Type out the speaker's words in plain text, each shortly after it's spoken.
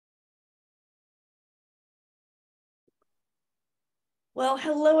Well,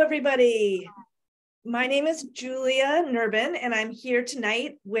 hello, everybody. My name is Julia Nerbonne, and I'm here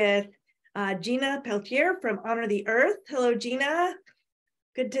tonight with Gina Peltier from Honor the Earth. Hello, Gina.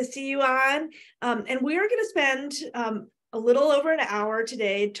 Good to see you on. And we are going to spend a little over an hour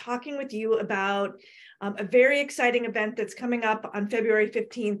today talking with you about a very exciting event that's coming up on February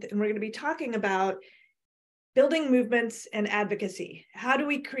 15th. And we're going to be talking about building movements and advocacy. How do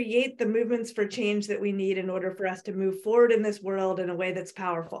we create the movements for change that we need in order for us to move forward in this world in a way that's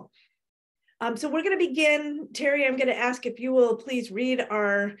powerful? So we're going to begin. Terry, I'm going to ask if you will please read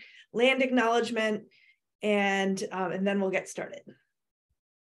our land acknowledgement, and then we'll get started.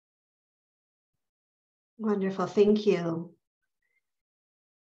 Wonderful, thank you.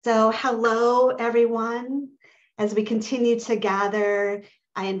 So hello, everyone. As we continue to gather,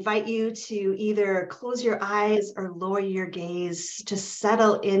 I invite you to either close your eyes or lower your gaze to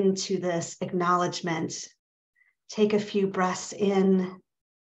settle into this acknowledgement. Take a few breaths in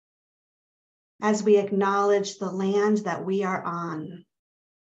as we acknowledge the land that we are on.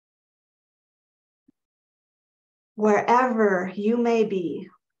 Wherever you may be,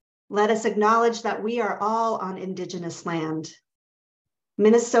 let us acknowledge that we are all on Indigenous land.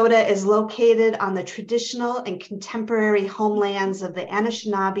 Minnesota is located on the traditional and contemporary homelands of the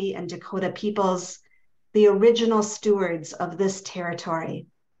Anishinaabe and Dakota peoples, the original stewards of this territory.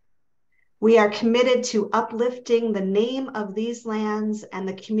 We are committed to uplifting the name of these lands and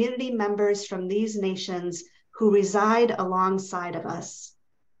the community members from these nations who reside alongside of us.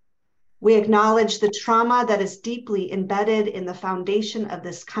 We acknowledge the trauma that is deeply embedded in the foundation of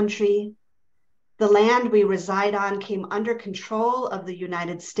this country. The land we reside on came under control of the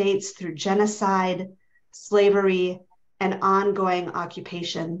United States through genocide, slavery, and ongoing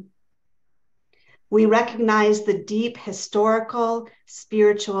occupation. We recognize the deep historical,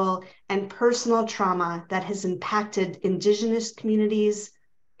 spiritual, and personal trauma that has impacted Indigenous communities,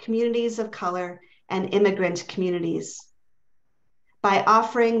 communities of color, and immigrant communities. By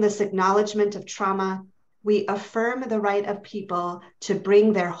offering this acknowledgement of trauma, we affirm the right of people to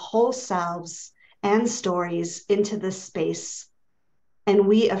bring their whole selves and stories into this space, and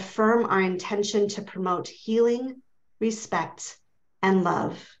we affirm our intention to promote healing, respect, and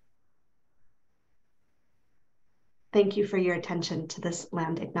love. Thank you for your attention to this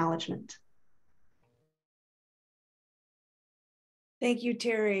land acknowledgement. Thank you,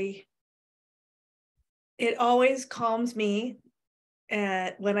 Terry. It always calms me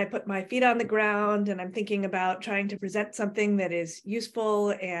when I put my feet on the ground and I'm thinking about trying to present something that is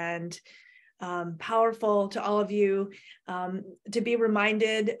useful and powerful to all of you, to be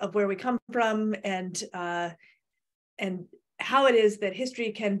reminded of where we come from and how it is that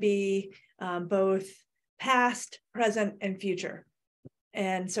history can be both past, present, and future.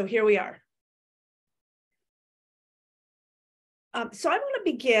 And so here we are. So I want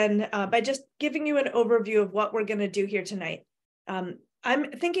to begin by just giving you an overview of what we're going to do here tonight. I'm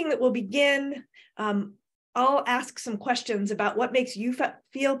thinking that we'll begin, I'll ask some questions about what makes you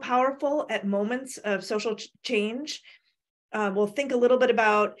feel powerful at moments of social change. We'll think a little bit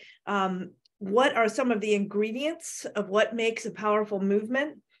about what are some of the ingredients of what makes a powerful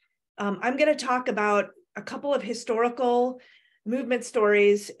movement. I'm going to talk about a couple of historical movement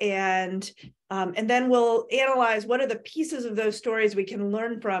stories, and then we'll analyze what are the pieces of those stories we can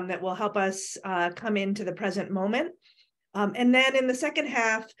learn from that will help us come into the present moment. And then in the second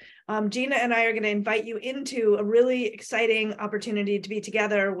half, Gina and I are going to invite you into a really exciting opportunity to be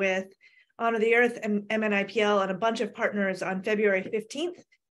together with Honor the Earth and MNIPL and a bunch of partners on February 15th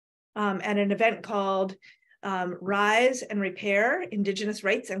at an event called Rise and Repair, Indigenous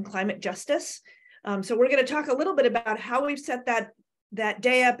Rights and Climate Justice. So we're going to talk a little bit about how we've set that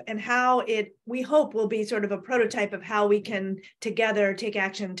day up and how it, we hope, will be sort of a prototype of how we can together take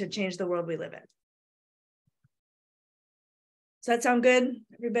action to change the world we live in. Does that sound good?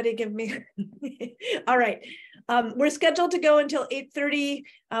 Everybody give me, all right. We're scheduled to go until 8:30.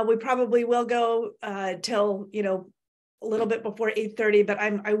 We probably will go till, a little bit before 8:30, but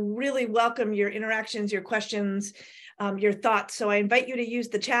I really welcome your interactions, your questions, your thoughts. So I invite you to use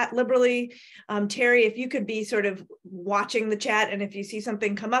the chat liberally. Terry, if you could be sort of watching the chat, and if you see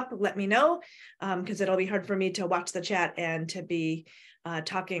something come up, let me know, because it'll be hard for me to watch the chat and to be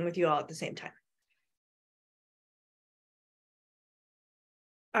talking with you all at the same time.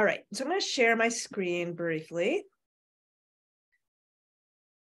 All right, so I'm going to share my screen briefly.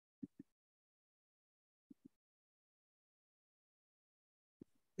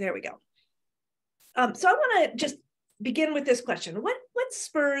 There we go. So I want to just begin with this question. What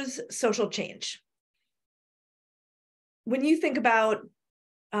spurs social change? When you think about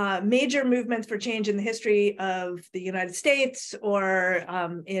major movements for change in the history of the United States, or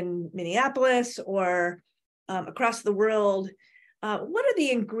in Minneapolis, or across the world, what are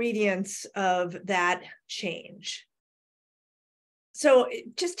the ingredients of that change? So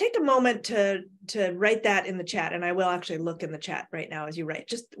just take a moment to write that in the chat, and I will actually look in the chat right now as you write.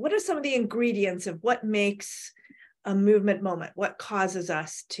 Just what are some of the ingredients of what makes a movement moment? What causes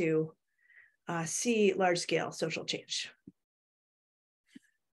us to see large-scale social change?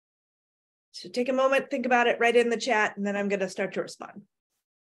 So take a moment, think about it, write it in the chat, and then I'm going to start to respond.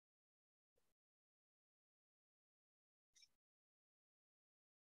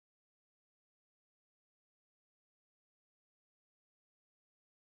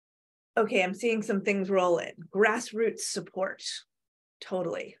 Okay, I'm seeing some things roll in. Grassroots support,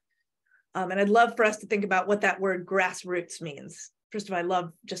 totally. And I'd love for us to think about what that word grassroots means. First of all, I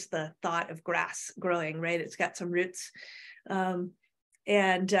love just the thought of grass growing, right? It's got some roots.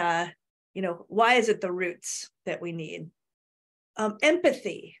 You know, why is it the roots that we need?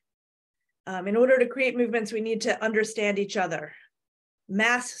 Empathy. In order to create movements, we need to understand each other.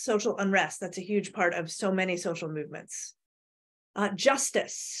 Mass social unrest, that's a huge part of so many social movements.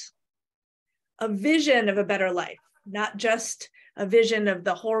 Justice. A vision of a better life, not just a vision of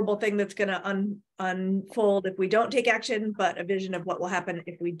the horrible thing that's going to unfold if we don't take action, but a vision of what will happen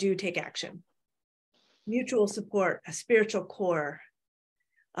if we do take action. Mutual support, a spiritual core.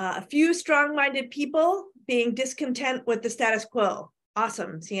 A few strong-minded people being discontent with the status quo.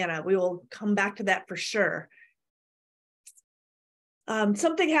 Awesome, Sienna. We will come back to that for sure.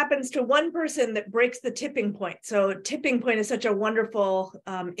 Something happens to one person that breaks the tipping point. So tipping point is such a wonderful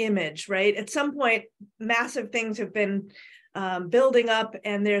image, right? At some point, massive things have been building up,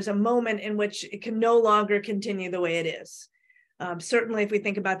 and there's a moment in which it can no longer continue the way it is. Certainly, if we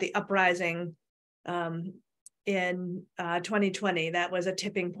think about the uprising in 2020, that was a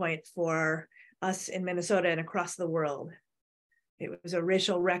tipping point for us in Minnesota and across the world. It was a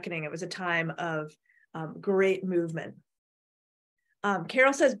racial reckoning. It was a time of great movement.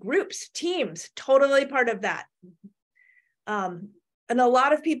 Carol says groups, teams, totally part of that. And a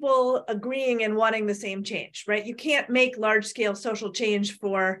lot of people agreeing and wanting the same change, right? You can't make large scale social change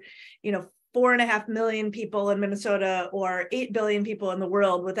for, 4.5 million people in Minnesota or 8 billion people in the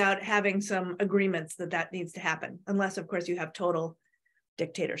world without having some agreements that needs to happen, unless of course you have total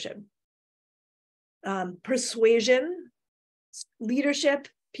dictatorship. Persuasion, leadership,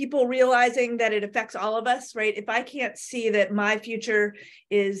 people realizing that it affects all of us, right? If I can't see that my future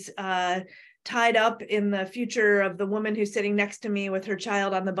is tied up in the future of the woman who's sitting next to me with her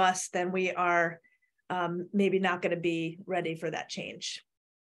child on the bus, then we are maybe not going to be ready for that change.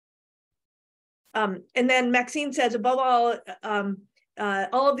 And then Maxine says, above all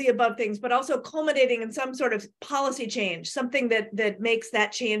of the above things, but also culminating in some sort of policy change, something that makes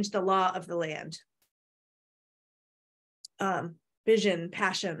that change the law of the land. Vision,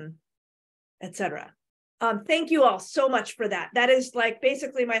 passion, etc. Thank you all so much for that. That is like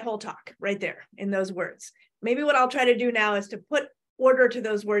basically my whole talk right there in those words. Maybe what I'll try to do now is to put order to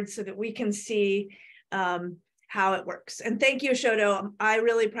those words so that we can see how it works. And thank you, Shoto. I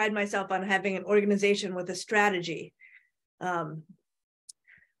really pride myself on having an organization with a strategy.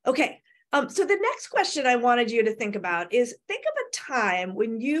 Okay, so the next question I wanted you to think about is, think of a time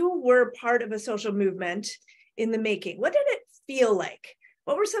when you were part of a social movement in the making. What did it feel like?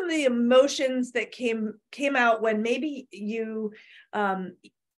 What were some of the emotions that came out when maybe you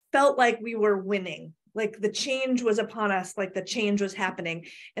felt like we were winning, like the change was upon us, like the change was happening?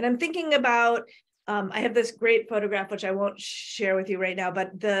 And I'm thinking about, I have this great photograph, which I won't share with you right now,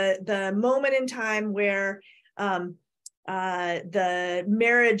 but the moment in time where the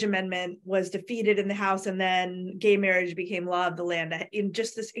marriage amendment was defeated in the House, and then gay marriage became law of the land, in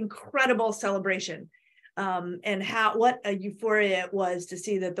just this incredible celebration. And what a euphoria it was to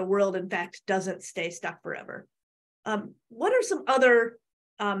see that the world, in fact, doesn't stay stuck forever. What are some other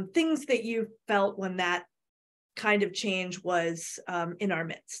things that you felt when that kind of change was in our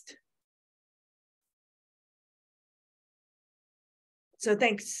midst? So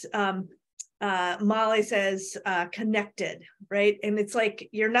thanks. Molly says connected, right? And it's like,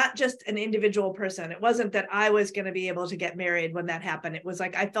 you're not just an individual person. It wasn't that I was going to be able to get married when that happened. It was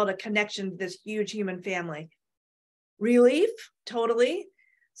like I felt a connection to this huge human family. Relief, totally.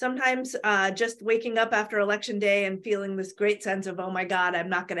 Sometimes just waking up after election day and feeling this great sense of, oh my God, I'm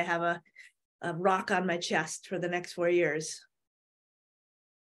not going to have a rock on my chest for the next 4 years.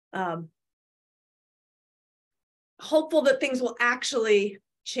 Hopeful that things will actually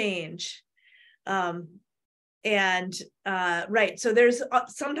change. And right, so there's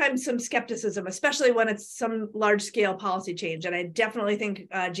sometimes some skepticism, especially when it's some large scale policy change. And I definitely think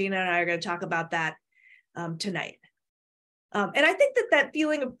Gina and I are going to talk about that tonight. And I think that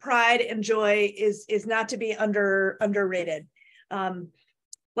feeling of pride and joy is not to be underrated.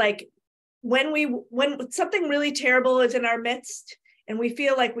 Like when something really terrible is in our midst and we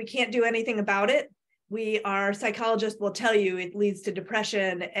feel like we can't do anything about it, our psychologists will tell you it leads to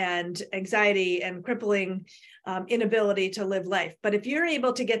depression and anxiety and crippling inability to live life. But if you're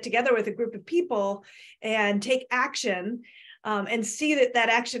able to get together with a group of people and take action and see that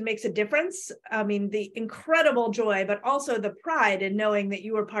action makes a difference, I mean, the incredible joy, but also the pride in knowing that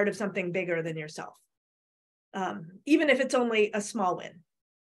you are part of something bigger than yourself, even if it's only a small win.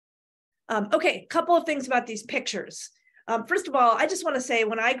 Okay, a couple of things about these pictures. First of all, I just want to say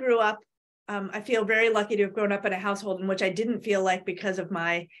when I grew up, I feel very lucky to have grown up in a household in which I didn't feel like because of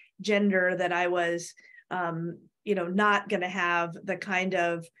my gender that I was, not going to have the kind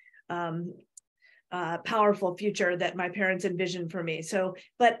of powerful future that my parents envisioned for me.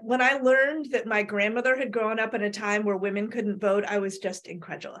 But when I learned that my grandmother had grown up in a time where women couldn't vote, I was just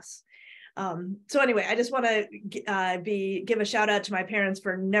incredulous. So anyway, I just want to give a shout out to my parents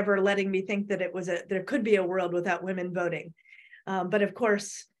for never letting me think that there could be a world without women voting. But of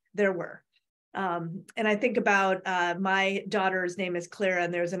course there were. And I think about my daughter's name is Clara,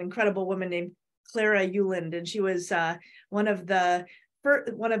 and there's an incredible woman named Clara Euland, and she was one of the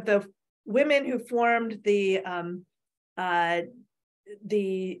women who formed the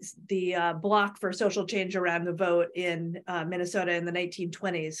block for social change around the vote in Minnesota in the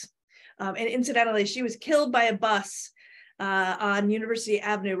 1920s. And incidentally, she was killed by a bus on University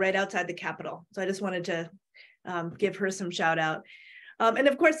Avenue right outside the Capitol. So I just wanted to give her some shout out. And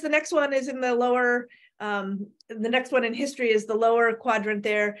of course, the next one is in the lower, the next one in history is the lower quadrant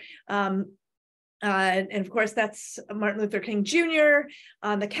there. And of course, that's Martin Luther King Jr.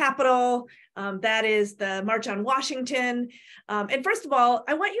 on the Capitol. That is the March on Washington. And first of all,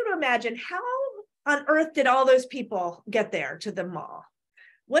 I want you to imagine how on earth did all those people get there to the mall?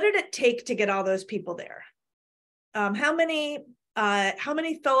 What did it take to get all those people there? How many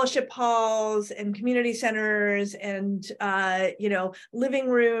fellowship halls and community centers and living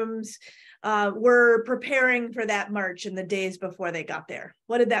rooms were preparing for that march in the days before they got there?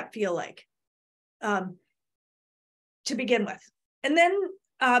 What did that feel like to begin with? And then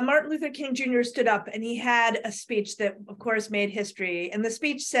Martin Luther King Jr. stood up and he had a speech that, of course, made history. And the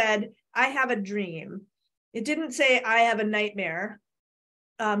speech said, "I have a dream." It didn't say, "I have a nightmare."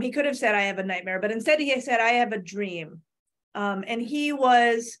 He could have said, "I have a nightmare," but instead he said, "I have a dream." And he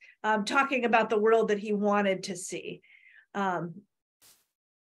was talking about the world that he wanted to see.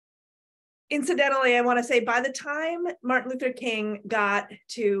 Incidentally, I want to say by the time Martin Luther King got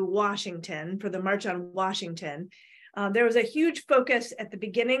to Washington for the March on Washington, there was a huge focus at the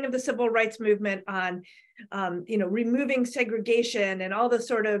beginning of the civil rights movement on removing segregation and all the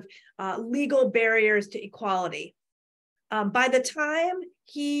sort of legal barriers to equality. By the time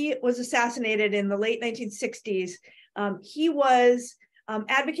he was assassinated in the late 1960s, he was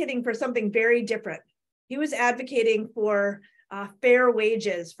advocating for something very different. He was advocating for fair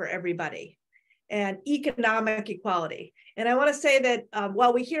wages for everybody and economic equality. And I want to say that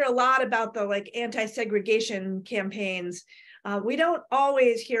while we hear a lot about the anti-segregation campaigns, we don't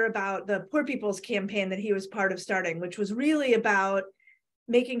always hear about the Poor People's Campaign that he was part of starting, which was really about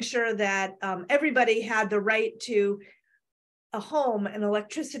making sure that everybody had the right to a home and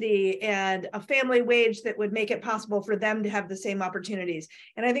electricity and a family wage that would make it possible for them to have the same opportunities.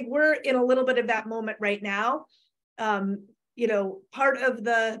 And I think we're in a little bit of that moment right now. Part of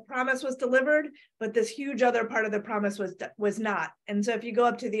the promise was delivered, but this huge other part of the promise was not. And so if you go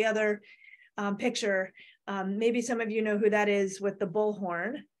up to the other picture, maybe some of you know who that is with the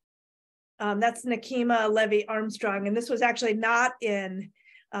bullhorn. That's Nakima Levy Armstrong. And this was actually not in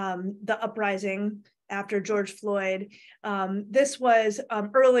the uprising after George Floyd. This was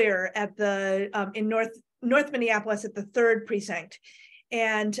earlier at in North Minneapolis at the 3rd precinct.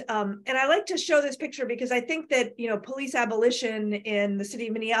 And I like to show this picture because I think that, police abolition in the city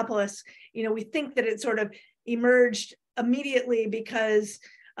of Minneapolis, we think that it sort of emerged immediately because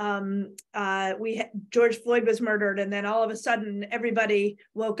George Floyd was murdered, and then all of a sudden everybody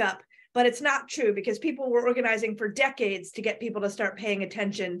woke up. But it's not true, because people were organizing for decades to get people to start paying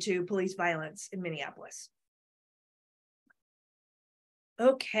attention to police violence in Minneapolis.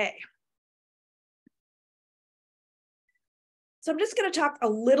 Okay. So I'm just going to talk a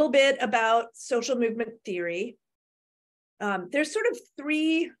little bit about social movement theory. There's sort of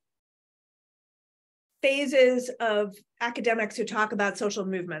 3 phases of academics who talk about social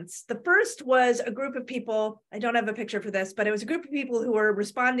movements. The first was a group of people, I don't have a picture for this, but it was a group of people who were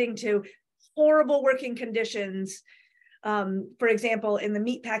responding to horrible working conditions, for example, in the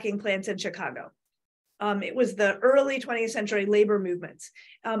meatpacking plants in Chicago. It was the early 20th century labor movements.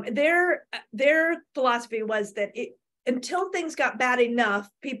 Their philosophy was that until things got bad enough,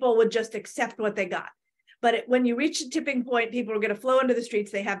 people would just accept what they got. But when you reach a tipping point, people are going to flow into the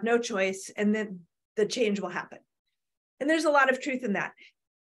streets. They have no choice, and then the change will happen. And there's a lot of truth in that.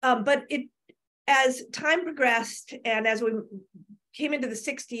 But as time progressed, and as we came into the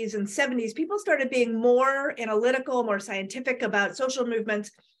 60s and 70s, people started being more analytical, more scientific about social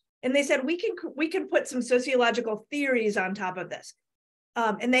movements. And they said, we can put some sociological theories on top of this.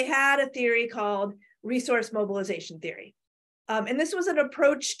 And they had a theory called resource mobilization theory. And this was an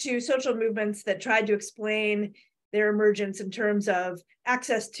approach to social movements that tried to explain their emergence in terms of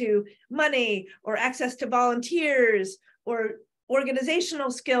access to money, or access to volunteers, or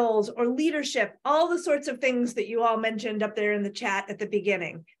organizational skills, or leadership, all the sorts of things that you all mentioned up there in the chat at the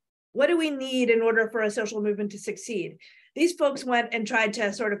beginning. What do we need in order for a social movement to succeed? These folks went and tried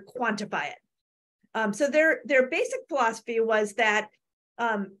to sort of quantify it. So their basic philosophy was that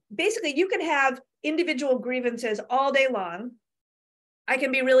basically you can have individual grievances all day long. I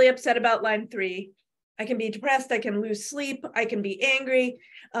can be really upset about line 3. I can be depressed, I can lose sleep, I can be angry,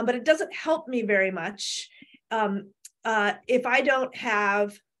 but it doesn't help me very much if I don't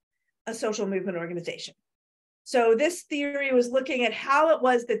have a social movement organization. So this theory was looking at how it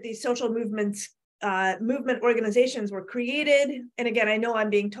was that these social movement organizations were created. And again, I know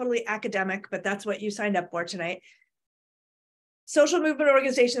I'm being totally academic, but that's what you signed up for tonight. Social movement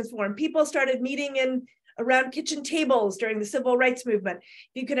organizations formed. People started meeting around kitchen tables during the civil rights movement.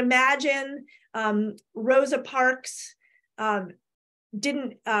 You can imagine Rosa Parks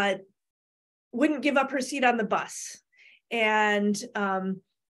wouldn't give up her seat on the bus. And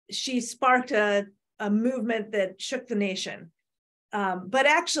she sparked a movement that shook the nation. But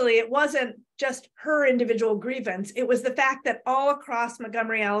actually, it wasn't just her individual grievance. It was the fact that all across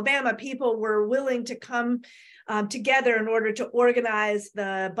Montgomery, Alabama, people were willing to come together in order to organize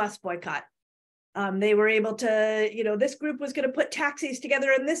the bus boycott. They were able to, this group was going to put taxis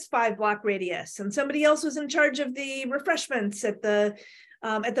together in this 5-block radius, and somebody else was in charge of the refreshments at the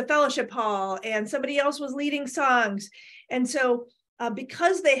fellowship hall, and somebody else was leading songs. And so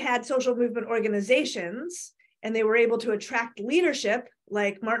because they had social movement organizations, and they were able to attract leadership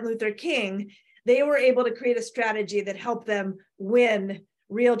like Martin Luther King, they were able to create a strategy that helped them win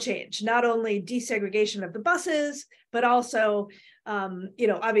real change, not only desegregation of the buses, but also,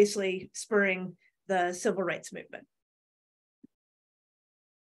 obviously spurring the civil rights movement.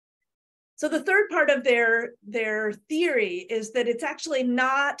 So the third part of their theory is that it's actually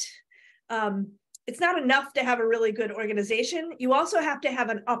not, it's not enough to have a really good organization. You also have to have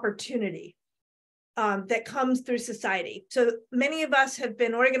an opportunity that comes through society. So many of us have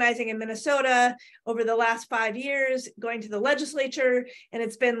been organizing in Minnesota over the last 5 years, going to the legislature, and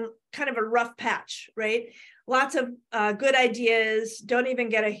it's been kind of a rough patch, right? Lots of good ideas, don't even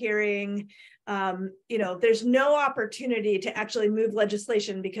get a hearing. There's no opportunity to actually move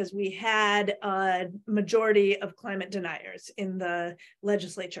legislation because we had a majority of climate deniers in the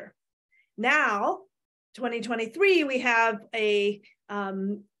legislature. Now, 2023, we have a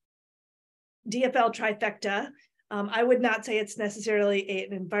DFL trifecta. I would not say it's necessarily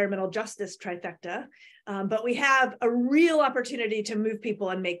an environmental justice trifecta, but we have a real opportunity to move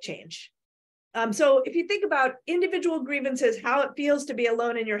people and make change. So if you think about individual grievances, how it feels to be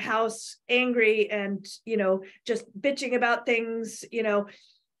alone in your house, angry and, just bitching about things,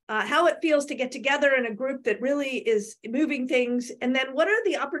 how it feels to get together in a group that really is moving things. And then what are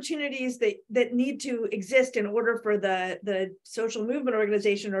the opportunities that need to exist in order for the social movement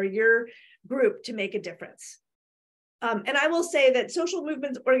organization or your group to make a difference? And I will say that social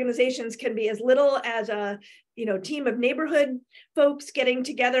movement organizations can be as little as a team of neighborhood folks getting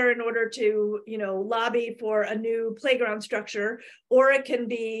together in order to lobby for a new playground structure, or it can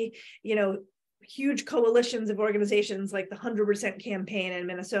be huge coalitions of organizations like the 100% campaign in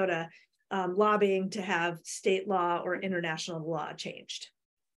Minnesota lobbying to have state law or international law changed.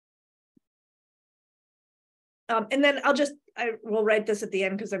 And then I will write this at the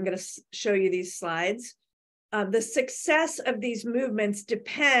end because I'm going to show you these slides. The success of these movements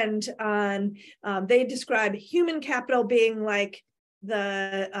depend on, they describe human capital being like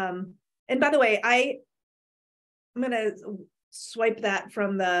and by the way, I'm going to swipe that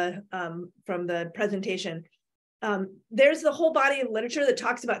from the presentation. There's the whole body of literature that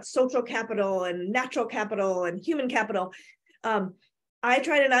talks about social capital and natural capital and human capital. I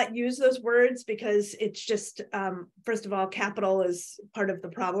try to not use those words because it's just, first of all, capital is part of the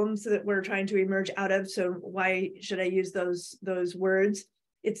problems that we're trying to emerge out of. So why should I use those words?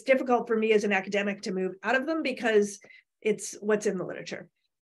 It's difficult for me as an academic to move out of them because it's what's in the literature.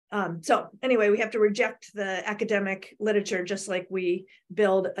 So anyway, we have to reject the academic literature just like we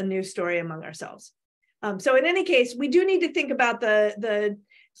build a new story among ourselves. So in any case, we do need to think about the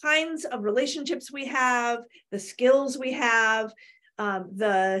kinds of relationships we have, the skills we have,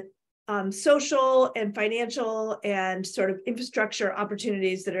 the social and financial and sort of infrastructure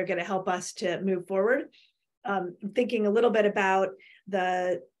opportunities that are going to help us to move forward. Thinking a little bit about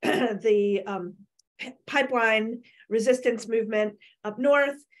the pipeline resistance movement up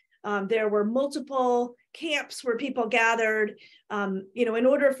north. There were multiple camps where people gathered. In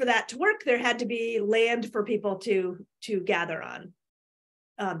order for that to work, there had to be land for people to gather on.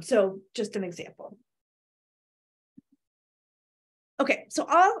 So just an example. Okay, so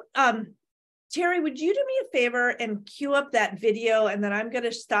Terry, would you do me a favor and queue up that video, and then I'm going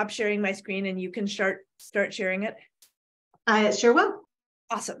to stop sharing my screen and you can start sharing it? I sure will.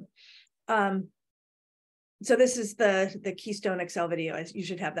 Awesome. So this is the Keystone Excel video. You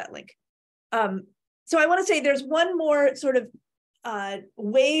should have that link. So I want to say there's one more sort of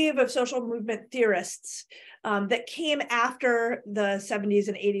wave of social movement theorists that came after the 70s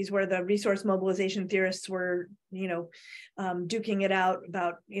and 80s, where the resource mobilization theorists were, duking it out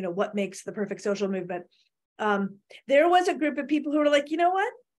about, what makes the perfect social movement. There was a group of people who were like, you know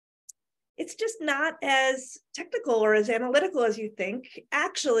what? It's just not as technical or as analytical as you think.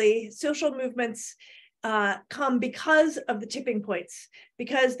 Actually, social movements come because of the tipping points,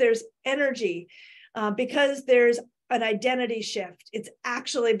 because there's energy, because there's an identity shift. It's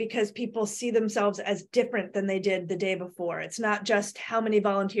actually because people see themselves as different than they did the day before. It's not just how many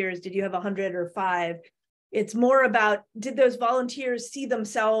volunteers, did you have 100 or 5? It's more about, did those volunteers see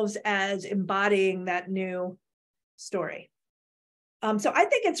themselves as embodying that new story? So I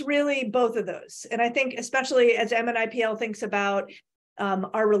think it's really both of those. And I think especially as MNIPL thinks about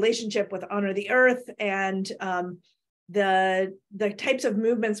our relationship with Honor the Earth and the types of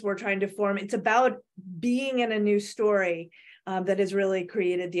movements we're trying to form, it's about being in a new story that has really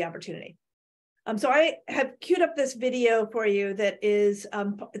created the opportunity. So I have queued up this video for you that is,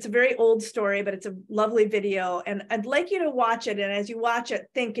 it's a very old story, but it's a lovely video. And I'd like you to watch it. And as you watch it,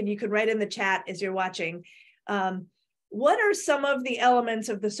 think, and you could write in the chat as you're watching, what are some of the elements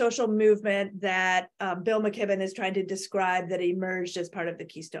of the social movement that Bill McKibben is trying to describe that emerged as part of the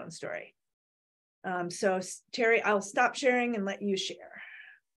Keystone story? So Terry, I'll stop sharing and let you share.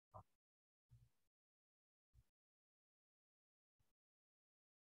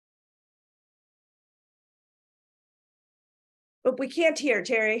 But we can't hear,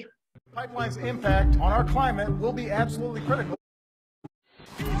 Terry. Pipeline's impact on our climate will be absolutely critical.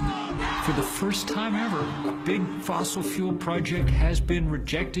 For the first time ever, a big fossil fuel project has been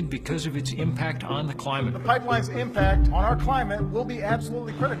rejected because of its impact on the climate. The pipeline's impact on our climate will be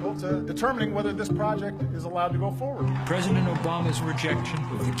absolutely critical to determining whether this project is allowed to go forward. President Obama's rejection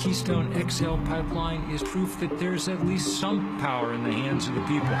of the Keystone XL pipeline is proof that there's at least some power in the hands of the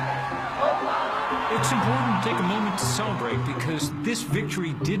people. It's important to take a moment to celebrate because this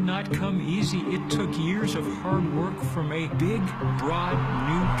victory did not come easy. It took years of hard work from a big, broad,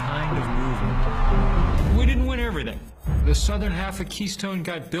 new kind of movement. We didn't win everything. The southern half of Keystone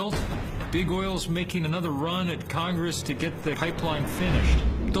got built. Big Oil's making another run at Congress to get the pipeline finished.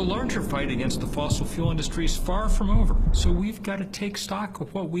 The larger fight against the fossil fuel industry is far from over, so we've got to take stock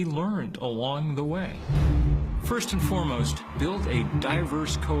of what we learned along the way. First and foremost, build a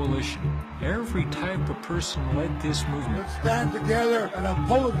diverse coalition. Every type of person led this movement. Let's stand together and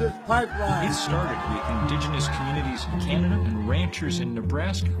oppose this pipeline. It started with indigenous communities in Canada and ranchers in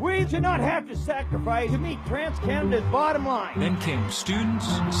Nebraska. We should not have to sacrifice to meet TransCanada's bottom line. Then came students,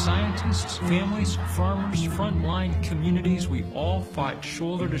 scientists, families, farmers, frontline communities. We all fought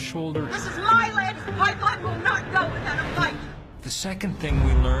shoulder to shoulder. This is my land. Pipeline will not go without a fight. The second thing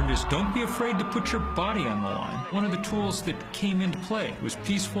we learned is don't be afraid to put your body on the line. One of the tools that came into play was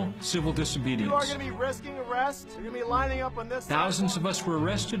peaceful civil disobedience. You are going to be risking arrest. You're going to be lining up on this. Thousands of us were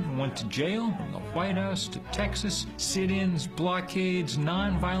arrested and went to jail, from the White House to Texas. Sit-ins, blockades,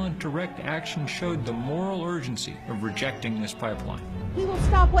 nonviolent direct action showed the moral urgency of rejecting this pipeline. We will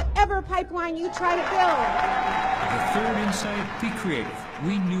stop whatever pipeline you try to build. The third insight, be creative.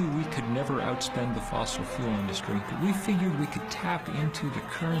 We knew we could never outspend the fossil fuel industry, but we figured we could tap into the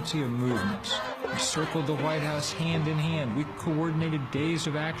currency of movements. We circled the White House hand in hand. We coordinated days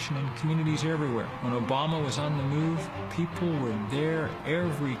of action in communities everywhere. When Obama was on the move, people were there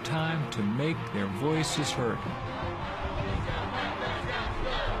every time to make their voices heard.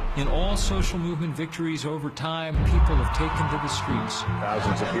 In all social movement victories over time, people have taken to the streets.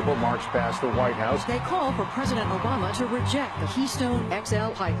 Thousands of people marched past the White House. They call for President Obama to reject the Keystone XL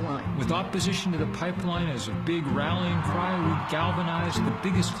pipeline. With opposition to the pipeline as a big rallying cry, we galvanized the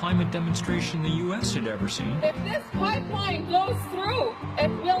biggest climate demonstration the U.S. had ever seen. If this pipeline goes through, it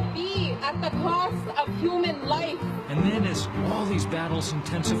will be at the cost of human life. And then as all these battles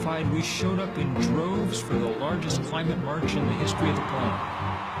intensified, we showed up in droves for the largest climate march in the history of the planet.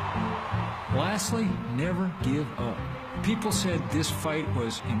 Lastly, never give up. People said this fight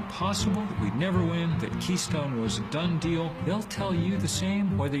was impossible, that we'd never win, that Keystone was a done deal. They'll tell you the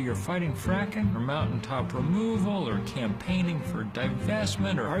same, whether you're fighting fracking or mountaintop removal or campaigning for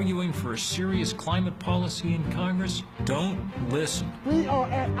divestment or arguing for a serious climate policy in Congress. Don't listen. We are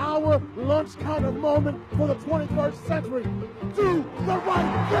at our lunch counter moment for the 21st century. Do the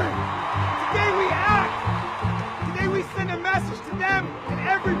right thing. Today we act. Today we send a message to them and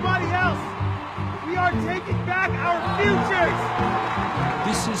everybody else. We are taking back our futures.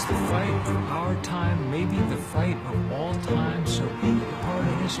 This is the fight of our time, maybe the fight of all time, so be a part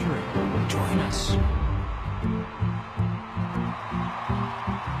of history. Join us.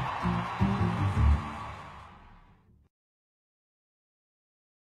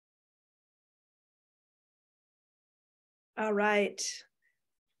 All right.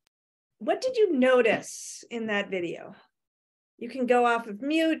 What did you notice in that video? You can go off of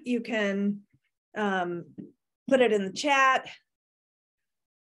mute. You can put it in the chat.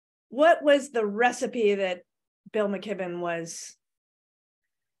 What was the recipe that Bill McKibben was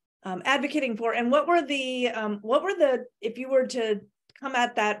advocating for, and what were the if you were to come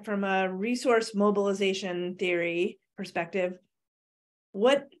at that from a resource mobilization theory perspective,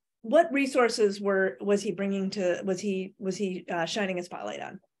 what resources was he bringing to was he shining a spotlight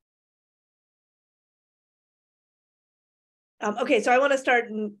on? Okay, so I want to start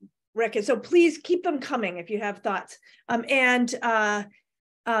in record. So please keep them coming if you have thoughts. I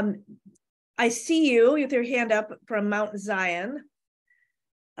see you with your hand up from Mount Zion.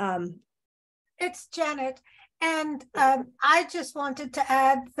 It's Janet. And I just wanted to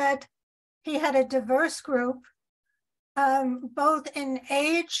add that he had a diverse group, both in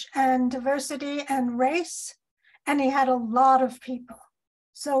age and diversity and race, and he had a lot of people.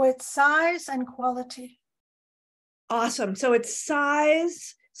 So it's size and quality. Awesome. So it's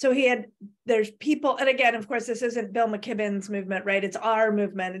size. So there's people, and again, of course, this isn't Bill McKibben's movement, right? It's our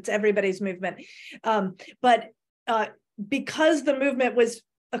movement. It's everybody's movement. But because the movement was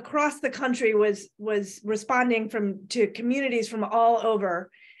across the country, was responding to communities from all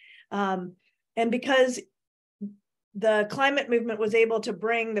over, and because the climate movement was able to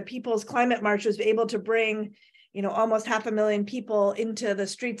bring, the People's Climate March was able to bring, almost 500,000 people into the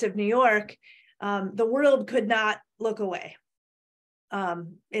streets of New York, the world could not look away.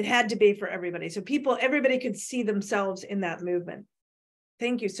 It had to be for everybody. So everybody could see themselves in that movement.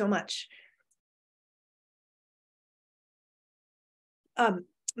 Thank you so much.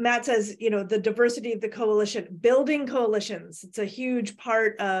 Matt says, the diversity of the coalition, building coalitions, it's a huge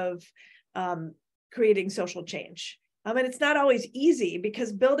part of creating social change. And it's not always easy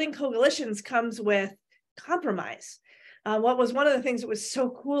because building coalitions comes with compromise. What was one of the things that was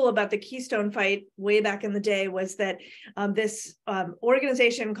so cool about the Keystone fight way back in the day was that this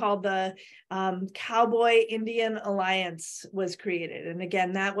organization called the Cowboy Indian Alliance was created. And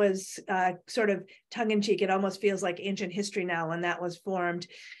again, that was sort of tongue-in-cheek. It almost feels like ancient history now when that was formed.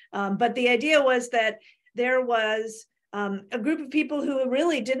 But the idea was that there was a group of people who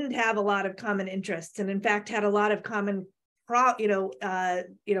really didn't have a lot of common interests, and in fact had a lot of common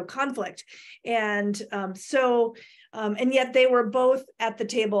conflict. And and yet they were both at the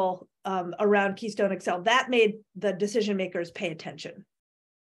table around Keystone XL. That made the decision makers pay attention.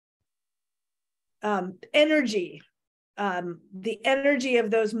 Energy, the energy of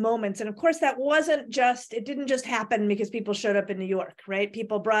those moments. And of course, that it didn't just happen because people showed up in New York, right?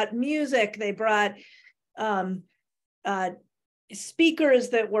 People brought music, they brought speakers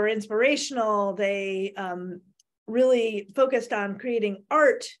that were inspirational. They really focused on creating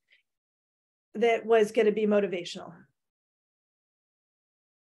art that was going to be motivational.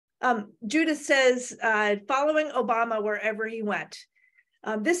 Judith says, following Obama wherever he went.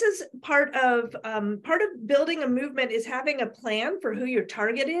 This is part of building a movement is having a plan for who your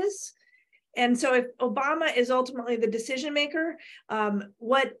target is. And so if Obama is ultimately the decision maker,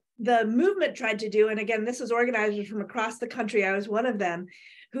 what the movement tried to do, and again, this is organizers from across the country, I was one of them,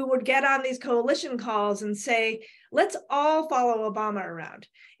 who would get on these coalition calls and say, let's all follow Obama around.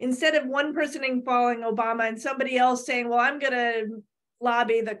 Instead of one person following Obama and somebody else saying, well, I'm going to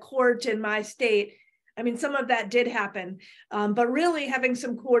lobby the court in my state, I mean, some of that did happen, but really having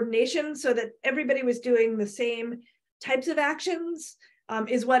some coordination so that everybody was doing the same types of actions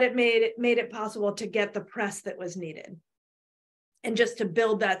is what made it possible to get the press that was needed, and just to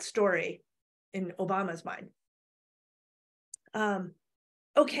build that story in Obama's mind.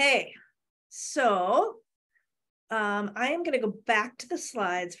 Okay, so I am going to go back to the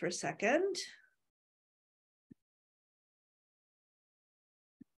slides for a second.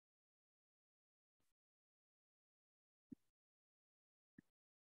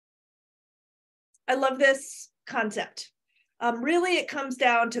 I love this concept. Really, it comes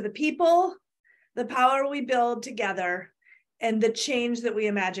down to the people, the power we build together, and the change that we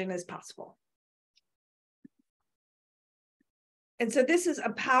imagine is possible. And so this is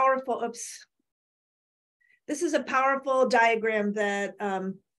a powerful, this is a powerful diagram that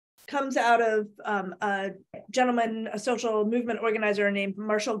comes out of a gentleman, a social movement organizer named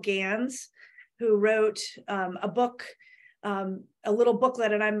Marshall Gans, who wrote a book, a little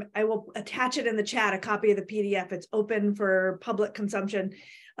booklet, and I will attach it in the chat, a copy of the PDF. It's open for public consumption.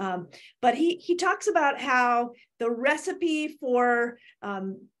 But he talks about how the recipe for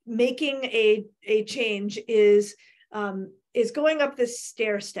making a change is going up this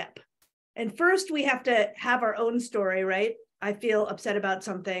stair step. And first we have to have our own story, right? I feel upset about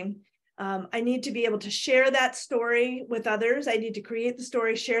something. I need to be able to share that story with others. I need to create the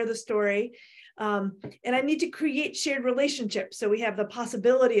story, share the story. And I need to create shared relationships so we have the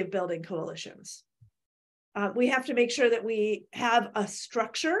possibility of building coalitions. We have to make sure that we have a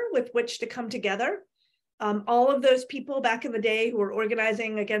structure with which to come together. All of those people back in the day who were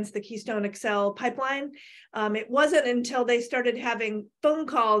organizing against the Keystone XL pipeline, it wasn't until they started having phone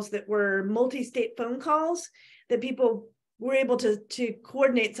calls that were multi-state phone calls that people were able to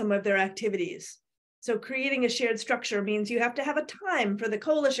coordinate some of their activities. So creating a shared structure means you have to have a time for the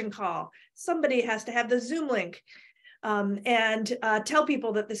coalition call. Somebody has to have the Zoom link and tell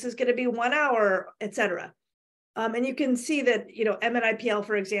people that this is going to be 1 hour, et cetera. And you can see that, MNIPL,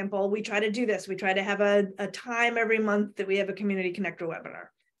 for example, we try to do this. We try to have a time every month that we have a community connector webinar.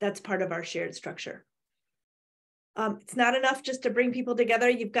 That's part of our shared structure. It's not enough just to bring people together.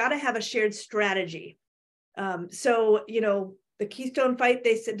 You've got to have a shared strategy. So, the Keystone fight,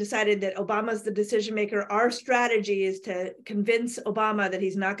 they decided that Obama's the decision maker. Our strategy is to convince Obama that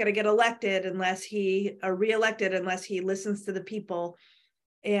he's not going to get elected reelected unless he listens to the people.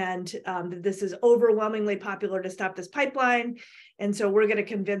 And this is overwhelmingly popular to stop this pipeline. And so we're going to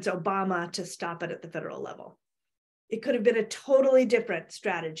convince Obama to stop it at the federal level. It could have been a totally different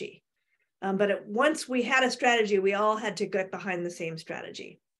strategy. But once we had a strategy, we all had to get behind the same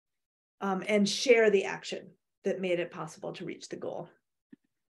strategy and share the action that made it possible to reach the goal.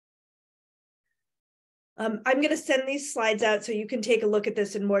 I'm going to send these slides out so you can take a look at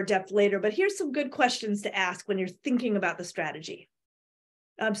this in more depth later, but here's some good questions to ask when you're thinking about the strategy.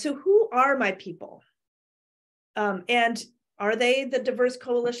 So who are my people? And are they the diverse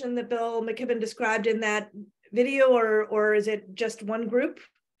coalition that Bill McKibben described in that video, or is it just one group?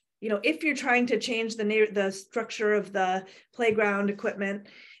 If you're trying to change the structure of the playground equipment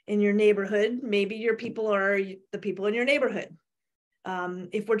in your neighborhood, maybe your people are the people in your neighborhood.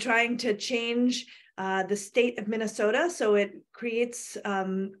 If we're trying to change the state of Minnesota so it creates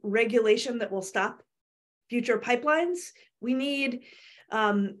regulation that will stop future pipelines, we need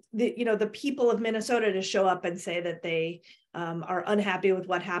the people of Minnesota to show up and say that they are unhappy with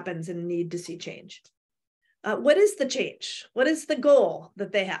what happens and need to see change. What is the change? What is the goal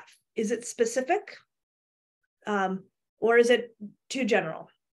that they have? Is it specific or is it too general?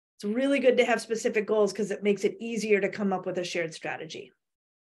 It's really good to have specific goals because it makes it easier to come up with a shared strategy.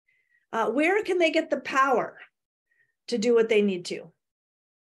 Where can they get the power to do what they need to?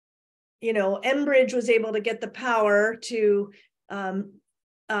 Enbridge was able to get the power to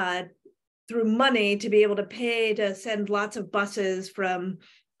through money to be able to pay to send lots of buses from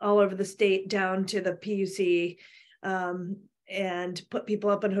all over the state down to the PUC and put people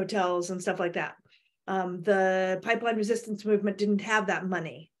up in hotels and stuff like that. The pipeline resistance movement didn't have that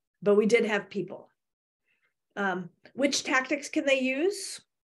money, but we did have people. Which tactics can they use?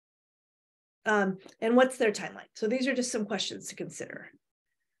 And what's their timeline? So these are just some questions to consider.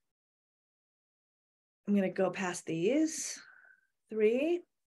 I'm going to go past these 3.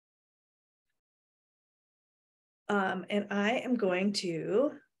 And I am going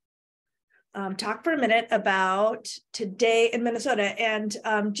to talk for a minute about today in Minnesota. And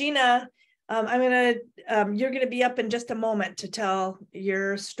Gina, you're going to be up in just a moment to tell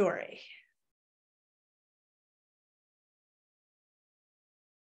your story.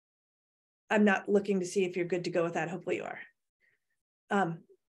 I'm not looking to see if you're good to go with that. Hopefully you are.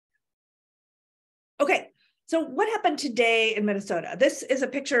 Okay, so what happened today in Minnesota? This is a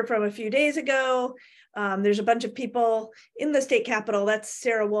picture from a few days ago. There's a bunch of people in the state capitol. That's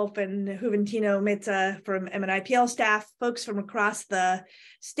Sarah Wolf and Juventino Meza from MNIPL staff. Folks from across the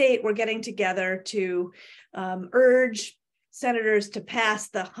state were getting together to urge senators to pass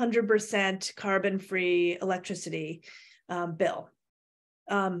the 100% carbon-free electricity bill.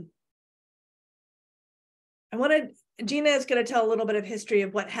 Gina is going to tell a little bit of history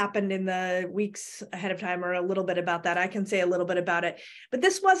of what happened in the weeks ahead of time, or a little bit about that. I can say a little bit about it, but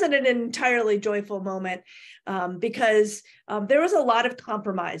this wasn't an entirely joyful moment because there was a lot of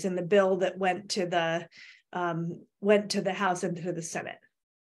compromise in the bill that went to the House and to the Senate.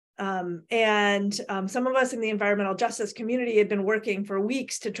 Some of us in the environmental justice community had been working for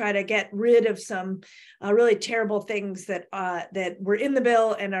weeks to try to get rid of some really terrible things that were in the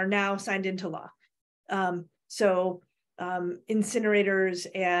bill and are now signed into law. Incinerators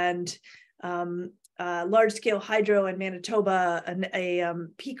and large-scale hydro in Manitoba, a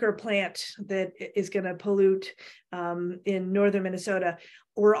peaker plant that is going to pollute in northern Minnesota,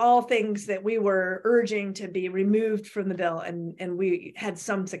 were all things that we were urging to be removed from the bill, and we had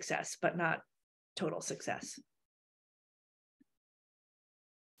some success, but not total success.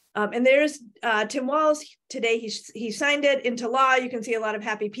 And there's Tim Walz today. He signed it into law. You can see a lot of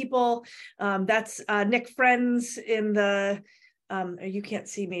happy people. That's Nick Friends in the, you can't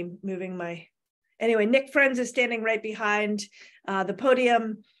see me moving my, anyway, Nick Friends is standing right behind the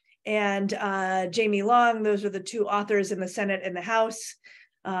podium, and Jamie Long. Those are the two authors in the Senate and the House.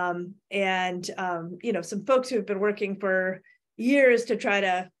 You know, some folks who have been working for years to try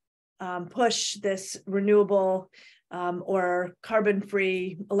to push this renewable or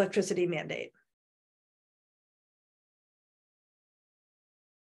carbon-free electricity mandate.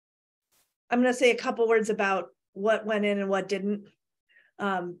 I'm going to say a couple words about what went in and what didn't.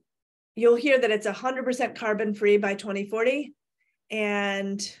 You'll hear that it's 100% carbon-free by 2040.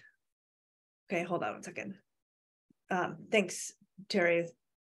 And, okay, hold on one second. Thanks, Terry.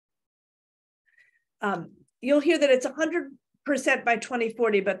 You'll hear that it's 100% by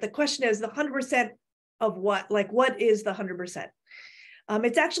 2040, but the question is the 100% of what? Like, what is the 100%?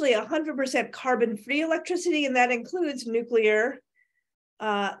 It's actually 100% carbon-free electricity, and that includes nuclear,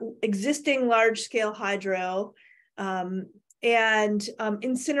 existing large-scale hydro, and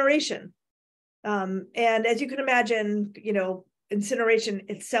incineration. And as you can imagine, you know, incineration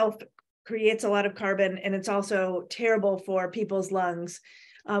itself creates a lot of carbon, and it's also terrible for people's lungs.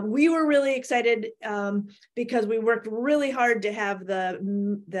 We were really excited because we worked really hard to have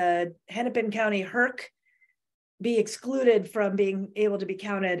the Hennepin County HERC be excluded from being able to be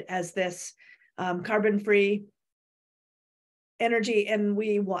counted as this carbon-free energy, and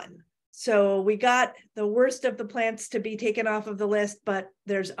we won. So we got the worst of the plants to be taken off of the list, but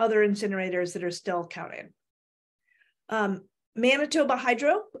there's other incinerators that are still counted. Manitoba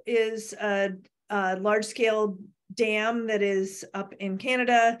Hydro is a large-scale dam that is up in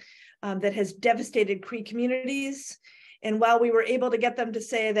Canada that has devastated Cree communities. And while we were able to get them to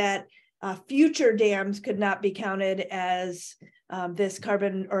say that future dams could not be counted as this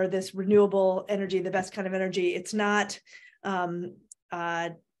carbon or this renewable energy, the best kind of energy, it's not,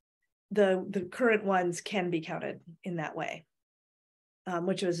 the current ones can be counted in that way,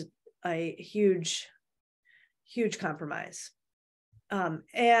 which was a huge, huge compromise.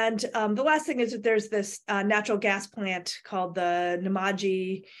 The last thing is that there's this natural gas plant called the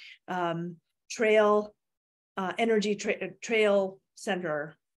Nemadji Trail Energy Trail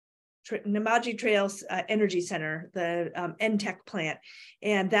Center, Nemadji Trails Energy Center, the NTEC plant,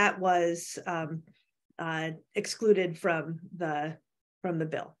 and that was excluded from the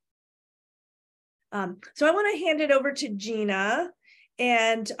bill. So I want to hand it over to Gina.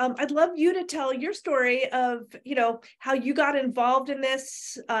 And I'd love you to tell your story of, you know, how you got involved in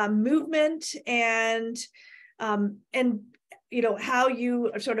this movement, and you know, how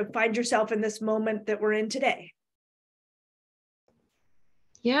you sort of find yourself in this moment that we're in today.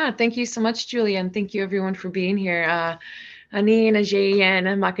 Yeah, thank you so much, Julia, and thank you everyone for being here. Ani na jayan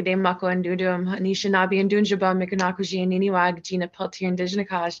makadem mako andudum Anishinaabe and Dunjaba Mikanakuji and Niniwag Gina Peltier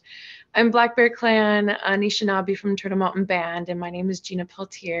Indigenous. I'm Black Bear Clan Anishinaabe from Turtle Mountain Band, and my name is Gina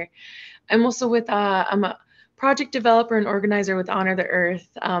Peltier. I'm also with I'm a project developer and organizer with Honor the Earth.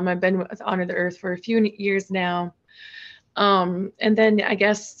 I've been with Honor the Earth for a few years now. And then I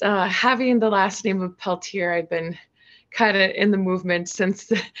guess having the last name of Peltier, I've been kind of in the movement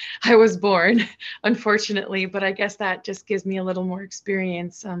since I was born, unfortunately, but I guess that just gives me a little more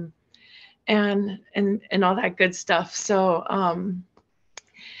experience and all that good stuff. So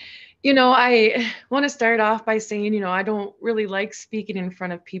You know, I want to start off by saying, you know, I don't really like speaking in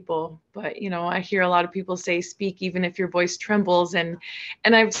front of people, but, you know, I hear a lot of people say speak even if your voice trembles. And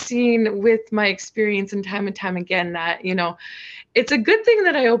I've seen with my experience and time again that, you know, it's a good thing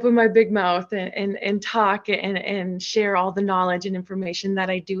that I open my big mouth and talk and share all the knowledge and information that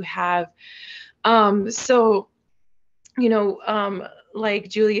I do have. So, you know, like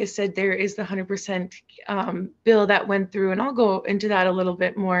Julia said, there is the 100% bill that went through, and I'll go into that a little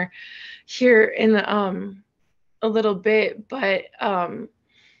bit more here in a little bit. But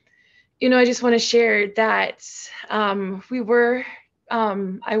you know, I just want to share that I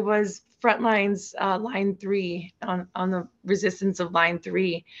was Frontlines line 3 on the resistance of line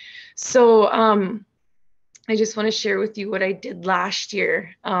 3. So I just want to share with you what I did last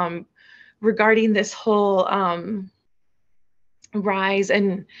year regarding this whole rise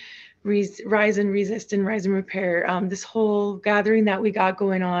and resist and rise and repair, this whole gathering that we got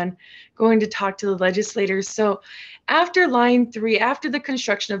going on, going to talk to the legislators. So after the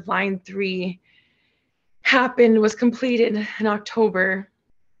construction of line 3 was completed in October,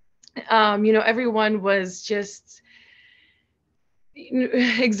 you know, everyone was just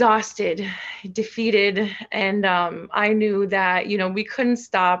exhausted, defeated, and I knew that, you know, we couldn't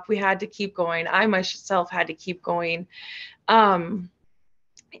stop. We had to keep going. I myself had to keep going.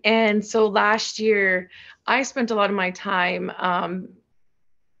 And so last year, I spent a lot of my time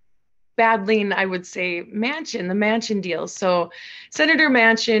battling, I would say, the Manchin deal. So Senator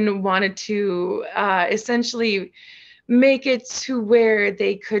Manchin wanted to essentially make it to where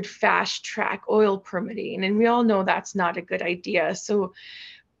they could fast track oil permitting. And we all know that's not a good idea. So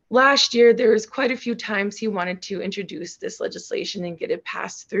last year, there was quite a few times he wanted to introduce this legislation and get it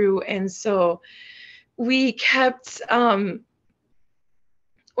passed through. And so we kept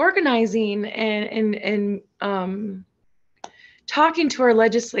organizing and talking to our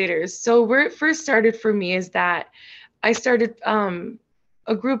legislators. So where it first started for me is that I started,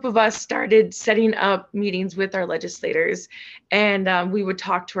 a group of us started setting up meetings with our legislators, and we would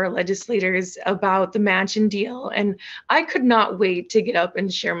talk to our legislators about the Manchin deal. And I could not wait to get up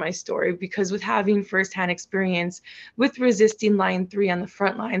and share my story, because with having firsthand experience with resisting line 3 on the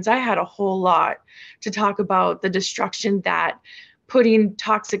front lines, I had a whole lot to talk about the destruction that putting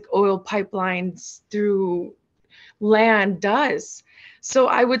toxic oil pipelines through land does. So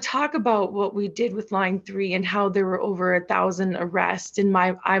I would talk about what we did with line 3 and how there were over 1,000 arrests, and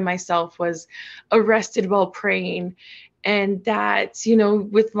I myself was arrested while praying. And that, you know,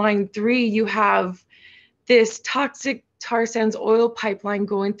 with line 3, you have this toxic tar sands oil pipeline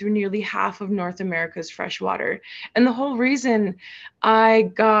going through nearly half of North America's freshwater. And the whole reason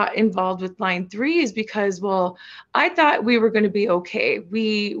I got involved with line 3 is because, well, I thought we were going to be okay.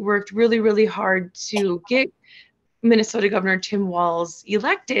 We worked really, really hard to get Minnesota Governor Tim Walz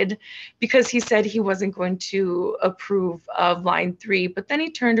elected, because he said he wasn't going to approve of line 3, but then he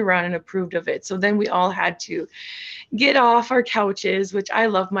turned around and approved of it. So then we all had to get off our couches, which I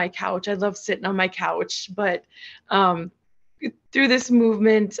love my couch. I love sitting on my couch. But through this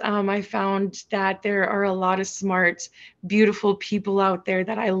movement, I found that there are a lot of smart, beautiful people out there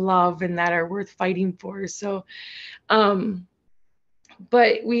that I love and that are worth fighting for. So,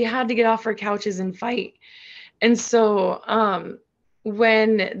 but we had to get off our couches and fight. And so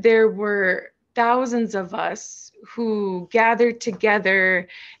when there were thousands of us who gathered together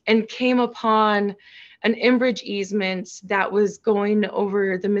and came upon an Enbridge easement that was going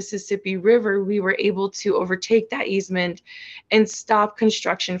over the Mississippi River, we were able to overtake that easement and stop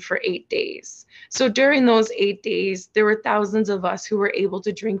construction for 8 days. So during those 8 days, there were thousands of us who were able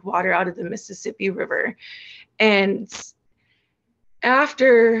to drink water out of the Mississippi River. And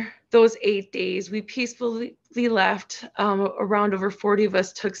after those 8 days, we peacefully left. Around over 40 of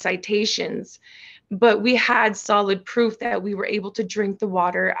us took citations, but we had solid proof that we were able to drink the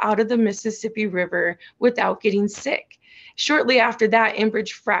water out of the Mississippi River without getting sick. Shortly after that,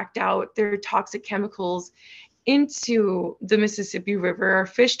 Enbridge fracked out their toxic chemicals into the Mississippi River. Our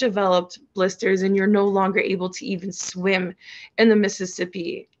fish developed blisters, and you're no longer able to even swim in the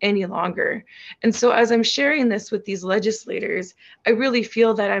Mississippi any longer. And so as I'm sharing this with these legislators, I really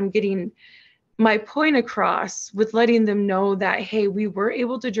feel that I'm getting my point across with letting them know that, hey, we were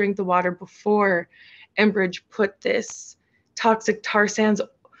able to drink the water before Enbridge put this toxic tar sands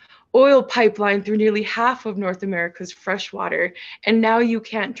oil pipeline through nearly half of North America's freshwater, and now you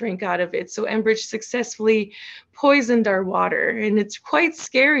can't drink out of it. So Enbridge successfully poisoned our water, and it's quite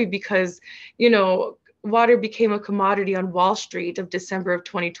scary because, you know, water became a commodity on Wall Street of December of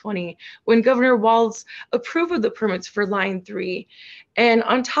 2020, when Governor Walz approved the permits for Line 3. And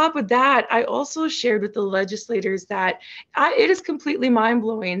on top of that, I also shared with the legislators that it is completely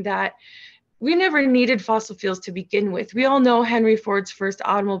mind-blowing that we never needed fossil fuels to begin with. We all know Henry Ford's first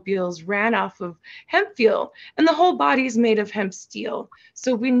automobiles ran off of hemp fuel, and the whole body is made of hemp steel.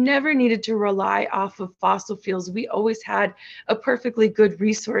 So we never needed to rely off of fossil fuels. We always had a perfectly good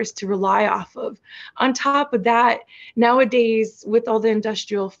resource to rely off of. On top of that, nowadays, with all the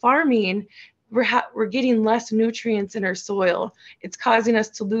industrial farming, we're getting less nutrients in our soil. It's causing us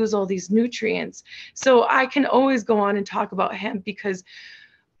to lose all these nutrients. So I can always go on and talk about hemp, because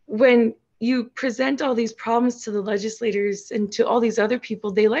when you present all these problems to the legislators and to all these other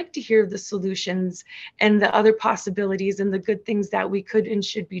people, they like to hear the solutions and the other possibilities and the good things that we could and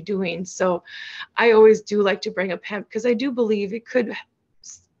should be doing. So I always do like to bring up hemp, because I do believe it could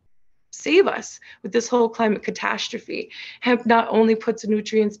save us with this whole climate catastrophe. Hemp not only puts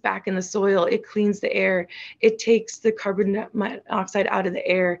nutrients back in the soil, it cleans the air, it takes the carbon monoxide out of the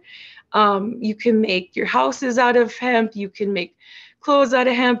air. You can make your houses out of hemp, you can make clothes out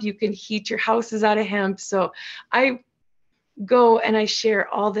of hemp, you can heat your houses out of hemp. So I go and I share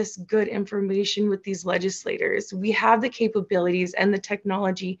all this good information with these legislators. We have the capabilities and the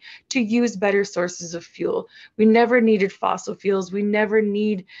technology to use better sources of fuel. We never needed fossil fuels. We never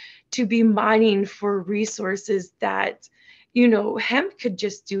need to be mining for resources that, you know, hemp could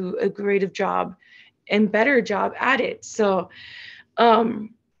just do a greater job and better job at it. So,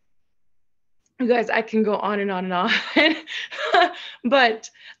 you guys, I can go on and on and on. But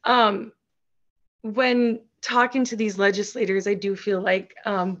when talking to these legislators, I do feel like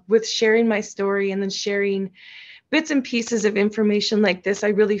with sharing my story and then sharing bits and pieces of information like this, I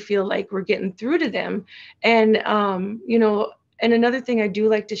really feel like we're getting through to them. And, you know, and another thing I do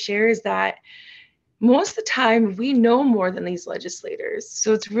like to share is that most of the time we know more than these legislators.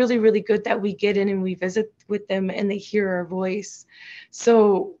 So it's really, really good that we get in and we visit with them and they hear our voice.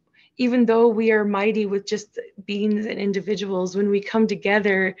 So even though we are mighty with just beings and individuals, when we come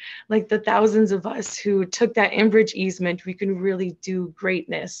together, like the thousands of us who took that Enbridge easement, we can really do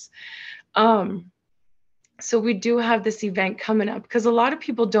greatness. So we do have this event coming up, because a lot of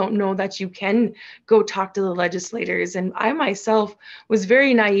people don't know that you can go talk to the legislators. And I myself was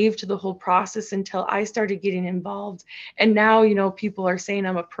very naive to the whole process until I started getting involved. And now, you know, people are saying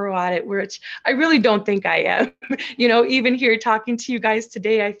I'm a pro at it, which I really don't think I am. You know, even here talking to you guys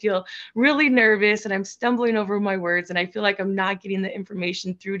today, I feel really nervous and I'm stumbling over my words and I feel like I'm not getting the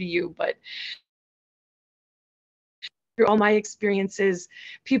information through to you. But through all my experiences,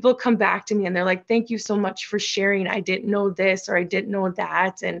 people come back to me and they're like, thank you so much for sharing. I didn't know this or I didn't know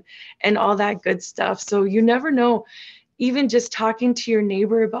that, and all that good stuff. So you never know, even just talking to your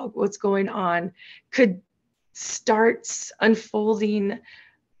neighbor about what's going on could start unfolding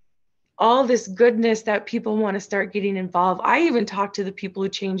all this goodness that people want to start getting involved. I even talked to the people who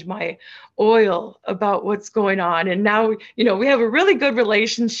changed my oil about what's going on. And now, you know, we have a really good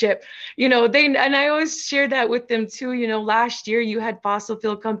relationship, you know, and I always share that with them too. You know, last year you had fossil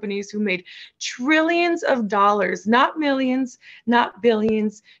fuel companies who made trillions of dollars, not millions, not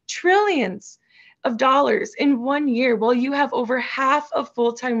billions, trillions of dollars in 1 year, while you have over half of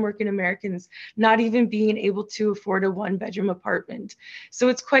full-time working Americans not even being able to afford a 1-bedroom apartment. So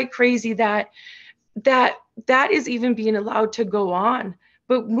it's quite crazy that is even being allowed to go on.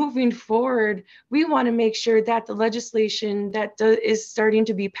 But moving forward, we want to make sure that the legislation that is starting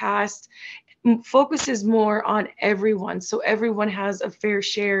to be passed focuses more on everyone, so everyone has a fair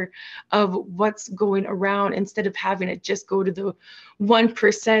share of what's going around, instead of having it just go to the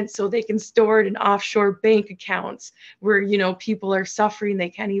 1% so they can store it in offshore bank accounts where, you know, people are suffering. They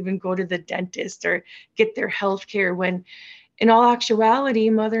can't even go to the dentist or get their health care, when in all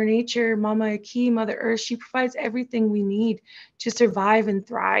actuality, Mother Nature, Mama Aki, Mother Earth, she provides everything we need to survive and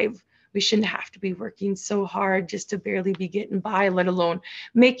thrive. We shouldn't have to be working so hard just to barely be getting by, let alone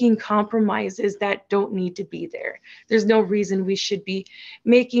making compromises that don't need to be there. There's no reason we should be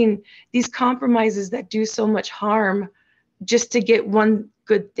making these compromises that do so much harm just to get one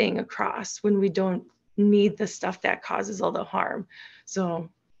good thing across, when we don't need the stuff that causes all the harm. So,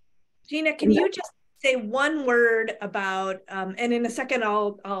 Gina, can you just say one word about, and in a second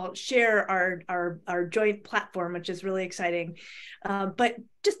I'll share our joint platform, which is really exciting. But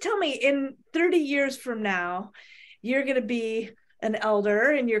just tell me, in 30 years from now, you're going to be an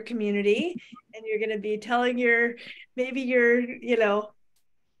elder in your community, and you're going to be telling maybe your, you know,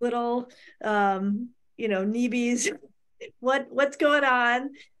 little, you know, neebies what's going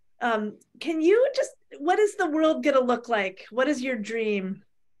on. Can you what is the world going to look like? What is your dream?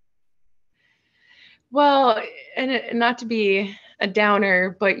 Well, and not to be a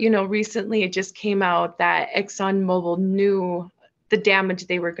downer, but recently it just came out that ExxonMobil knew the damage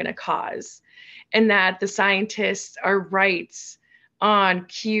they were going to cause, and that the scientists are right on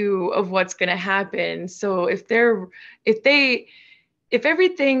cue of what's going to happen. So if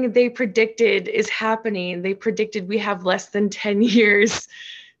everything they predicted is happening, they predicted we have less than 10 years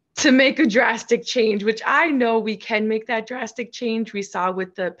to make a drastic change, which I know we can make that drastic change. We saw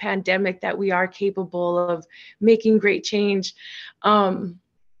with the pandemic that we are capable of making great change. But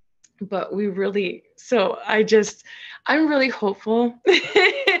I'm really hopeful.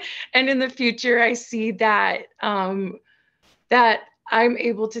 And in the future, I see that, that I'm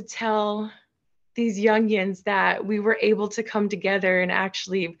able to tell these youngins that we were able to come together and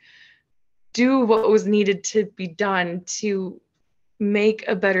actually do what was needed to be done to make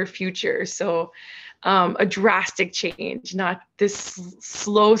a better future. So a drastic change, not this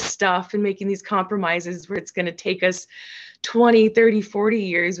slow stuff and making these compromises where it's going to take us 20, 30, 40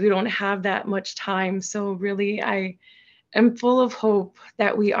 years. We don't have that much time. So really, I am full of hope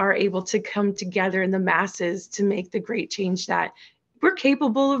that we are able to come together in the masses to make the great change that we're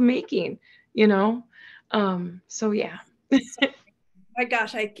capable of making, so yeah. My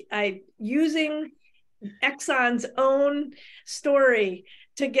gosh, I using Exxon's own story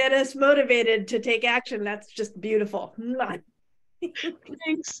to get us motivated to take action. That's just beautiful.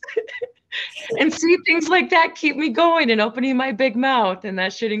 Thanks. And see, things like that keep me going and opening my big mouth, and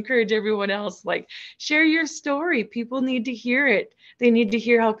that should encourage everyone else. Like, share your story. People need to hear it. They need to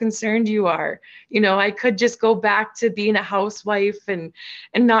hear how concerned you are. I could just go back to being a housewife and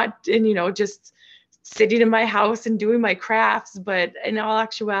just sitting in my house and doing my crafts, but in all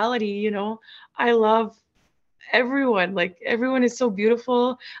actuality, I love everyone. Like, everyone is so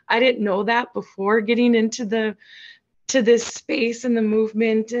beautiful. I didn't know that before getting into this space and the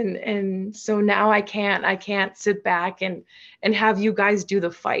movement, and so now I can't sit back and have you guys do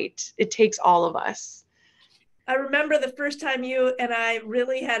the fight. It takes all of us. I remember the first time you and I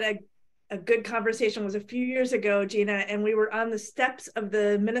really had a good conversation was a few years ago, Gina, and we were on the steps of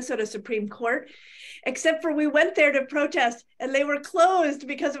the Minnesota Supreme Court, except for we went there to protest and they were closed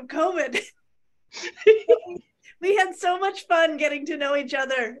because of COVID. We had so much fun getting to know each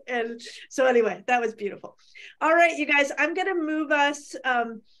other. And so anyway, that was beautiful. All right, you guys, I'm going to move us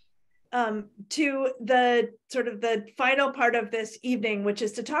to the sort of the final part of this evening, which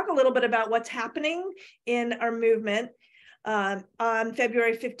is to talk a little bit about what's happening in our movement on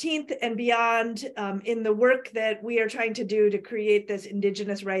February 15th and beyond, in the work that we are trying to do to create this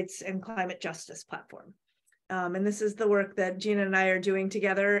Indigenous rights and climate justice platform. And this is the work that Gina and I are doing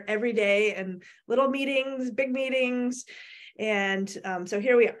together every day, and little meetings, big meetings. And so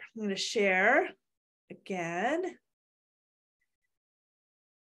here we are. I'm going to share again.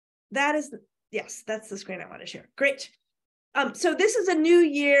 That's the screen I want to share. Great. So this is a new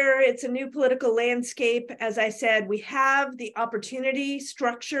year. It's a new political landscape. As I said, we have the opportunity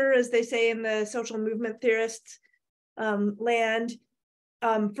structure, as they say in the social movement theorists land,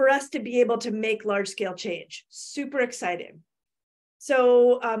 for us to be able to make large-scale change. Super exciting.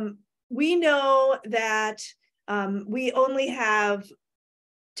 So we know that we only have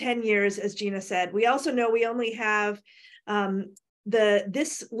 10 years, as Gina said. We also know we only have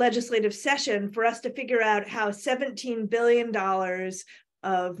this legislative session for us to figure out how $17 billion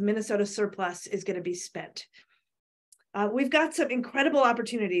of Minnesota surplus is going to be spent. We've got some incredible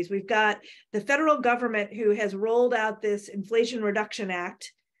opportunities. We've got the federal government who has rolled out this Inflation Reduction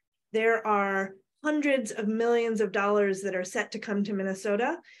Act. There are hundreds of millions of dollars that are set to come to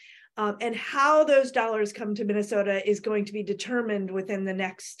Minnesota. And how those dollars come to Minnesota is going to be determined within the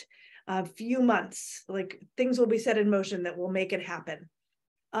next few months. Like, things will be set in motion that will make it happen.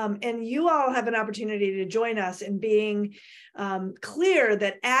 And you all have an opportunity to join us in being clear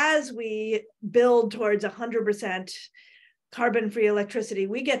that as we build towards 100% carbon-free electricity,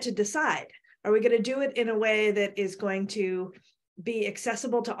 we get to decide, are we going to do it in a way that is going to be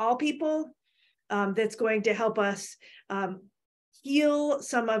accessible to all people, that's going to help us heal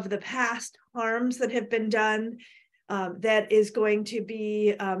some of the past harms that have been done, that is going to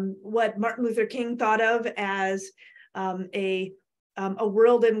be what Martin Luther King thought of as a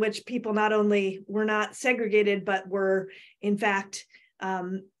world in which people not only were not segregated, but were in fact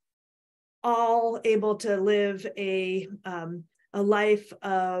all able to live a life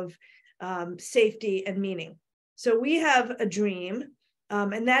of safety and meaning. So we have a dream,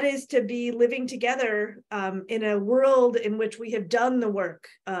 and that is to be living together in a world in which we have done the work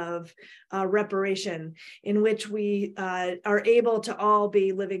of reparation, in which we are able to all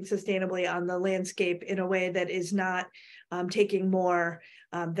be living sustainably on the landscape in a way that is not taking more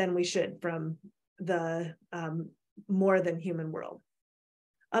than we should from the more than human world.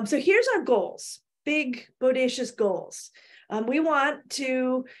 So here's our goals, big, bodacious goals. We want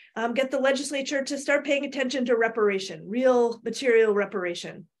to get the legislature to start paying attention to reparation, real material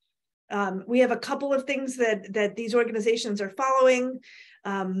reparation. We have a couple of things that these organizations are following.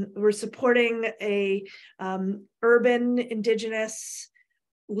 We're supporting a urban Indigenous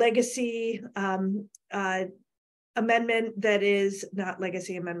legacy amendment that is not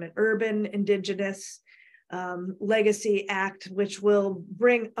legacy amendment, urban Indigenous Legacy Act, which will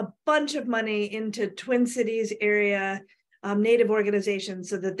bring a bunch of money into Twin Cities area Native organizations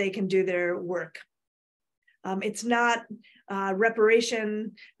so that they can do their work. It's not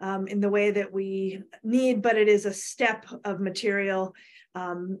reparation in the way that we need, but it is a step of material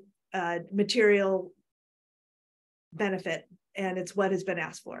benefit, and it's what has been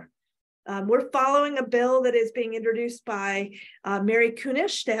asked for. We're following a bill that is being introduced by Mary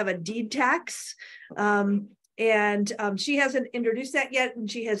Kunish to have a deed tax. She hasn't introduced that yet,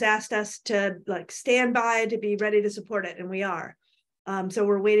 and she has asked us to stand by to be ready to support it, and we are. So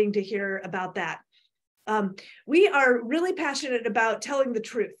we're waiting to hear about that. We are really passionate about telling the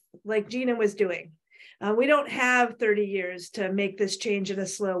truth, like Gina was doing. We don't have 30 years to make this change in a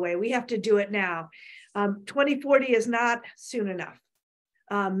slow way. We have to do it now. 2040 is not soon enough.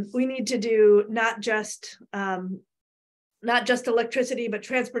 We need to do not just electricity, but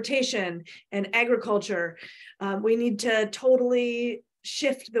transportation and agriculture. We need to totally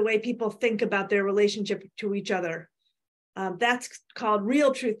shift the way people think about their relationship to each other. That's called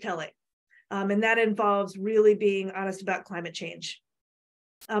real truth telling. And that involves really being honest about climate change.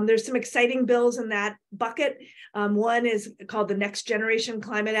 There's some exciting bills in that bucket. One is called the Next Generation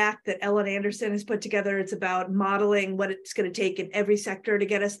Climate Act that Ellen Anderson has put together. It's about modeling what it's going to take in every sector to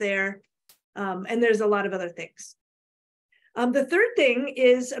get us there. And there's a lot of other things. The third thing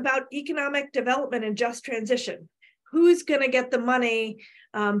is about economic development and just transition. Who's going to get the money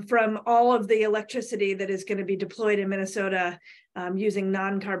from all of the electricity that is going to be deployed in Minnesota using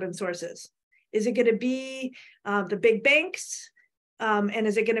non-carbon sources? Is it going to be the big banks? And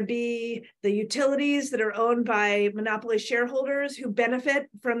is it going to be the utilities that are owned by monopoly shareholders who benefit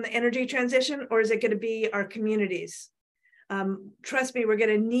from the energy transition? Or is it going to be our communities? Trust me, we're going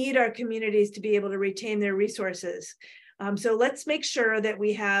to need our communities to be able to retain their resources. So let's make sure that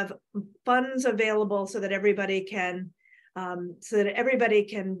we have funds available so that everybody can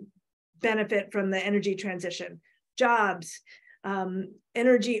benefit from the energy transition, jobs,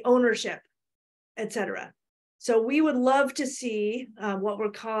 energy ownership, etc. So we would love to see what we're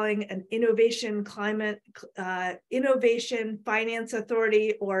calling an innovation finance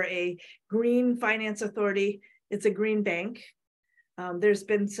authority, or a green finance authority. It's a green bank. There's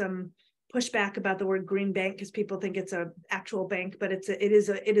been some pushback about the word green bank because people think it's an actual bank, but it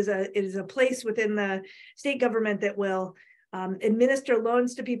is a place within the state government that will administer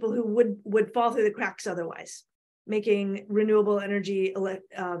loans to people who would fall through the cracks otherwise, making renewable energy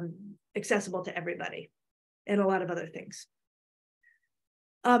accessible to everybody, and a lot of other things.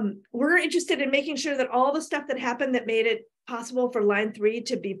 We're interested in making sure that all the stuff that happened that made it possible for Line 3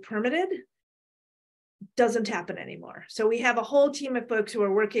 to be permitted doesn't happen anymore. So we have a whole team of folks who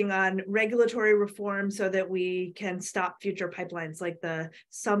are working on regulatory reform so that we can stop future pipelines like the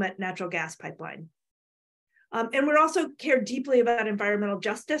Summit natural gas pipeline. And we also care deeply about environmental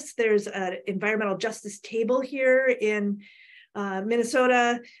justice. There's an environmental justice table here in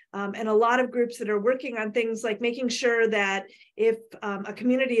Minnesota, and a lot of groups that are working on things like making sure that if a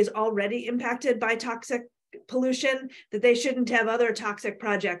community is already impacted by toxic pollution, that they shouldn't have other toxic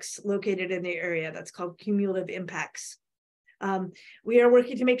projects located in the area. That's called cumulative impacts. We are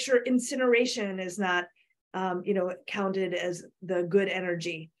working to make sure incineration is not counted as the good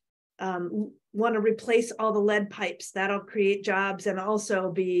energy. Want to replace all the lead pipes. That'll create jobs and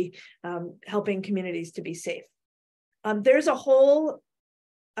also be helping communities to be safe. There's a whole,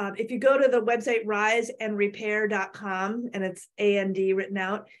 if you go to the website riseandrepair.com, and it's AND written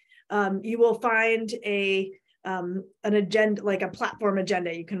out, you will find an agenda, like a platform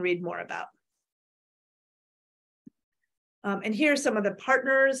agenda you can read more about. And here's some of the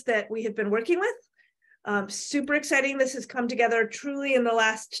partners that we have been working with. Super exciting. This has come together truly in the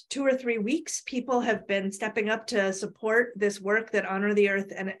last 2 or 3 weeks. People have been stepping up to support this work that Honor the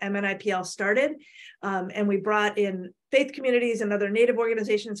Earth and MNIPL started. And we brought in faith communities and other Native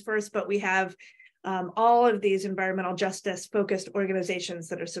organizations first, but we have all of these environmental justice focused organizations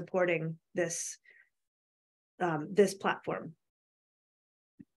that are supporting this, this platform.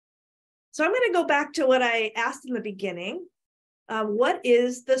 So I'm going to go back to what I asked in the beginning. What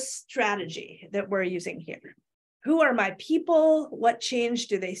is the strategy that we're using here? Who are my people? What change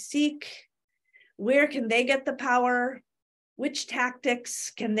do they seek? Where can they get the power? Which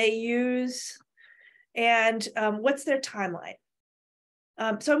tactics can they use? And what's their timeline?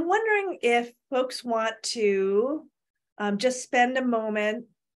 So I'm wondering if folks want to just spend a moment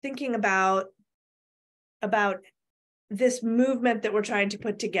thinking about this movement that we're trying to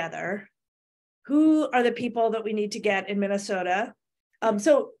put together. Who are the people that we need to get in Minnesota?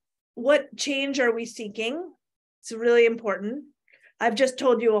 So what change are we seeking? It's really important. I've just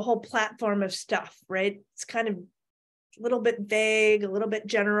told you a whole platform of stuff, right? It's kind of a little bit vague, a little bit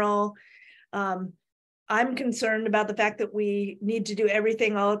general. I'm concerned about the fact that we need to do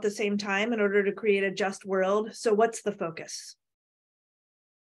everything all at the same time in order to create a just world. So what's the focus?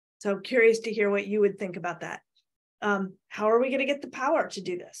 So curious to hear what you would think about that. How are we going to get the power to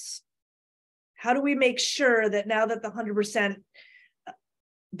do this? How do we make sure that now that the 100%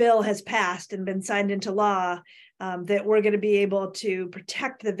 bill has passed and been signed into law, that we're going to be able to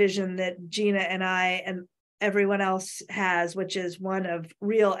protect the vision that Gina and I and everyone else has, which is one of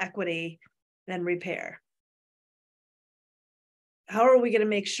real equity and repair? How are we going to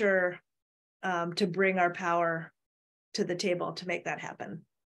make sure to bring our power to the table to make that happen?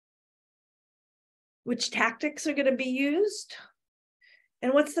 Which tactics are going to be used?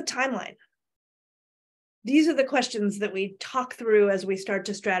 And what's the timeline? These are the questions that we talk through as we start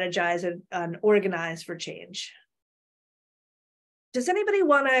to strategize and organize for change. Does anybody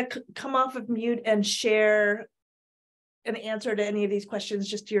want to come off of mute and share an answer to any of these questions,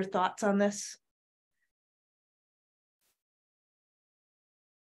 just your thoughts on this?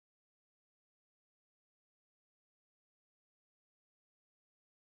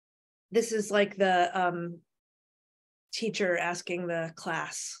 This is like the teacher asking the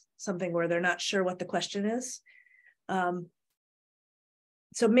class something where they're not sure what the question is. So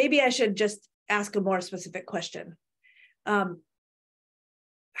maybe I should just ask a more specific question. Well,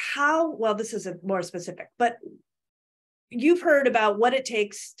 this isn't more specific, but you've heard about what it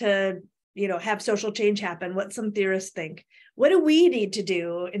takes to, have social change happen, what some theorists think. What do we need to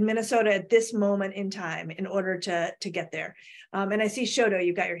do in Minnesota at this moment in time in order to get there? And I see Shoto,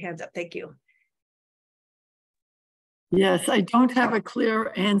 you've got your hands up. Thank you. Yes, I don't have a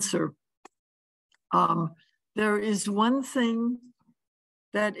clear answer. There is one thing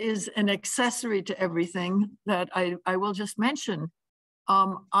that is an accessory to everything that I will just mention.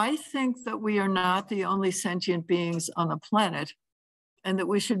 I think that we are not the only sentient beings on the planet, and that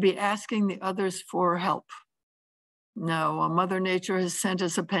we should be asking the others for help. No, Mother Nature has sent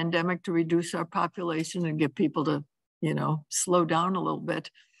us a pandemic to reduce our population and get people to, slow down a little bit.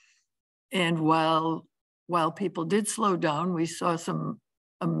 And while people did slow down, we saw some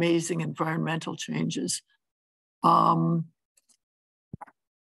amazing environmental changes. Now,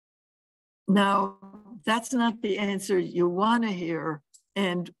 that's not the answer you want to hear.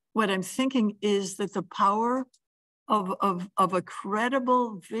 And what I'm thinking is that the power of a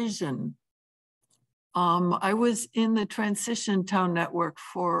credible vision. I was in the Transition Town Network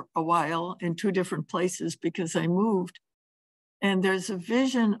for a while in 2 different places because I moved. And there's a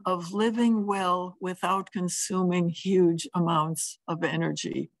vision of living well without consuming huge amounts of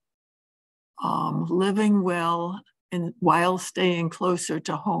energy. Living well and while staying closer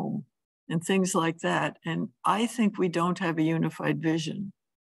to home and things like that. And I think we don't have a unified vision.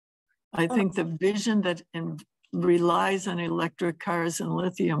 I think the vision that relies on electric cars and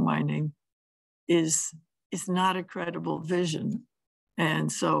lithium mining is not a credible vision.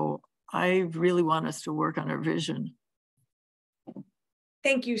 And so I really want us to work on our vision.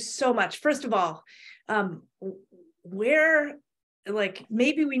 Thank you so much. First of all,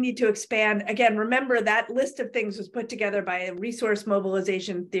 maybe we need to expand. Again, remember that list of things was put together by a resource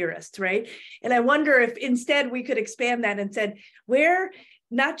mobilization theorist, right? And I wonder if instead we could expand that and said,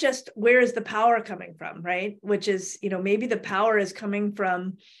 not just where is the power coming from, right? Which is, maybe the power is coming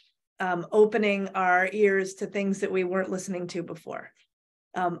from opening our ears to things that we weren't listening to before.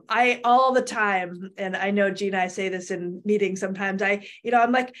 I all the time, and I know Gina, I say this in meetings sometimes,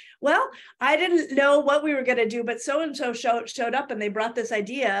 I'm like, well, I didn't know what we were going to do, but so-and-so showed up and they brought this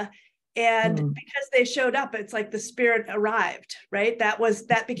idea. And because they showed up, it's like the spirit arrived, right?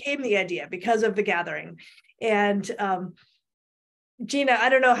 That became the idea because of the gathering. And Gina, I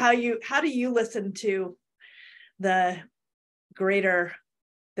don't know how do you listen to the greater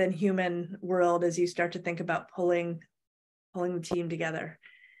than human world as you start to think about pulling the team together?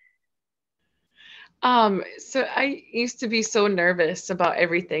 So I used to be so nervous about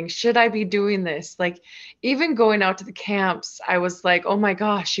everything. Should I be doing this? Like, even going out to the camps, I was like, oh my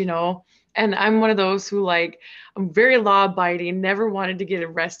gosh, and I'm one of those who I'm very law abiding, never wanted to get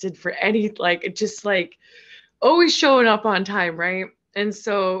arrested for any, just always showing up on time, right? And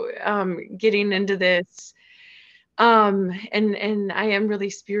so getting into this, and I am really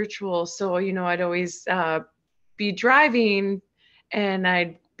spiritual. So, you know, I'd always be driving and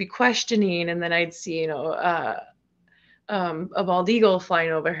I'd be questioning, and then I'd see, you know, a bald eagle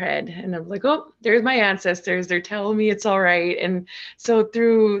flying overhead, and I'm like, oh, there's my ancestors. They're telling me it's all right. And so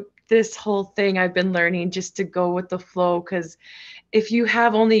through this whole thing, I've been learning just to go with the flow, because if you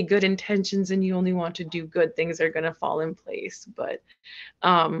have only good intentions and you only want to do good, things are going to fall in place. But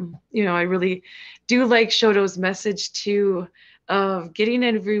you know, I really do like Shoto's message too, of getting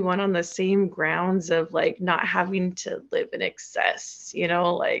everyone on the same grounds of like not having to live in excess, you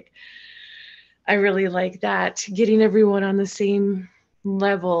know, like I really like that, getting everyone on the same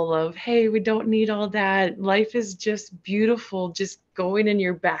level of, hey, we don't need all that. Life is just beautiful, just going in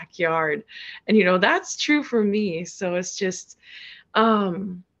your backyard. And, you know, that's true for me. So it's just,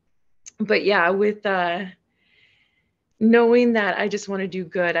 but yeah, with knowing that I just want to do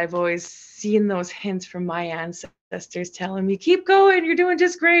good, I've always seen those hints from my ancestors telling me, keep going, you're doing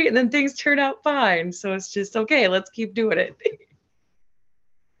just great. And then things turn out fine. So it's just, okay, let's keep doing it.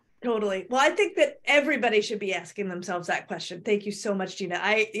 Totally. Well, I think that everybody should be asking themselves that question. Thank you so much,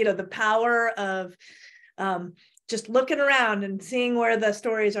 Gina. You know, the power of just looking around and seeing where the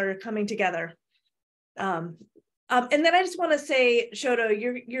stories are coming together. And then I just want to say, Shoto,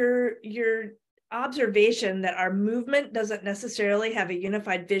 your observation that our movement doesn't necessarily have a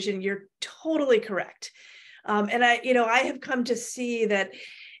unified vision, you're totally correct. And I have come to see that,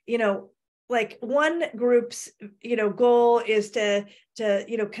 you know, like one group's, you know, goal is to,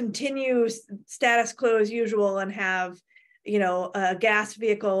 you know, continue status quo as usual and have, you know, a gas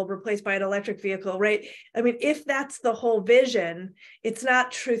vehicle replaced by an electric vehicle, right? I mean, if that's the whole vision, it's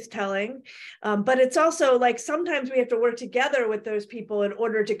not truth telling, but it's also like sometimes we have to work together with those people in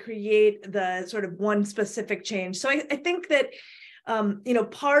order to create the sort of one specific change. So I think that you know,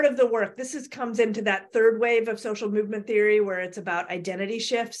 part of the work, comes into that third wave of social movement theory, where it's about identity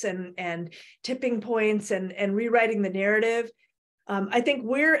shifts and tipping points and rewriting the narrative. I think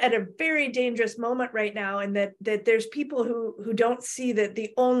we're at a very dangerous moment right now, and that there's people who don't see that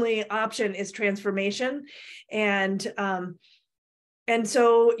the only option is transformation, and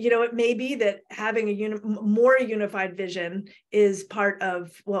so, you know, it may be that having a more unified vision is part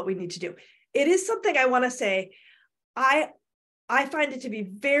of what we need to do. It is something I want to say. I find it to be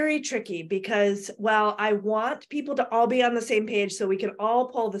very tricky because while I want people to all be on the same page so we can all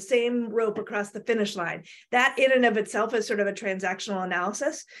pull the same rope across the finish line, that in and of itself is sort of a transactional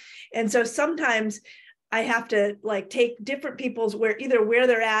analysis. And so sometimes I have to like take different people's where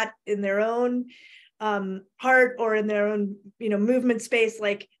they're at in their own heart or in their own, you know, movement space.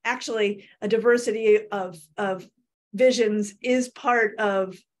 Like actually a diversity of visions is part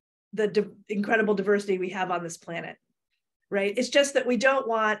of the incredible diversity we have on this planet. Right? It's just that we don't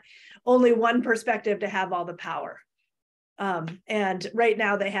want only one perspective to have all the power. And right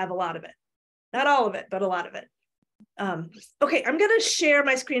now they have a lot of it. Not all of it, but a lot of it. Okay, I'm going to share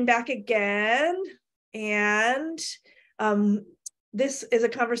my screen back again. And this is a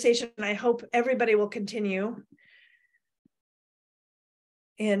conversation I hope everybody will continue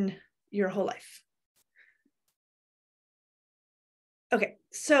in your whole life. Okay,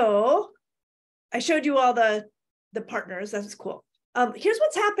 so I showed you all the partners. That's cool. Here's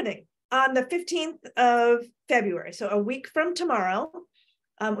what's happening on the 15th of February. So a week from tomorrow.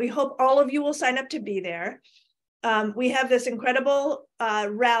 We hope all of you will sign up to be there. We have this incredible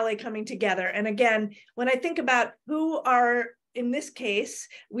rally coming together. And again, when I think about who are, in this case,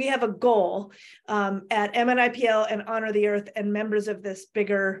 we have a goal at MNIPL and Honor the Earth and members of this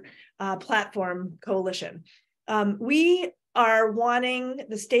bigger platform coalition. We are wanting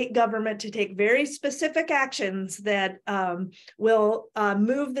the state government to take very specific actions that will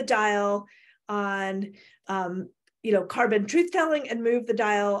move the dial on you know, carbon truth telling, and move the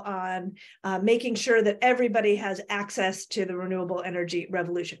dial on making sure that everybody has access to the renewable energy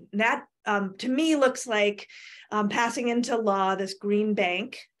revolution. And that to me looks like passing into law this green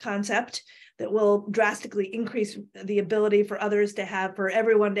bank concept that will drastically increase the ability for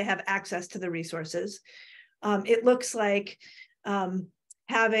everyone to have access to the resources. It looks like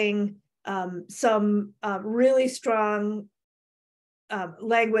having some really strong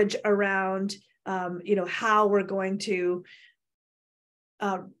language around, you know, how we're going to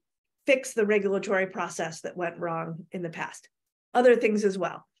fix the regulatory process that went wrong in the past. Other things as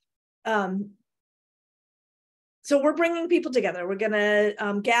well. So we're bringing people together. We're going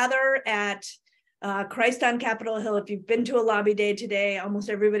to gather at Christ on Capitol Hill. If you've been to a lobby day today,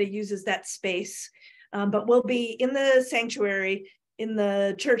 almost everybody uses that space. But we'll be in the sanctuary in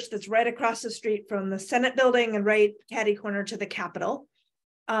the church that's right across the street from the Senate building and right catty corner to the Capitol.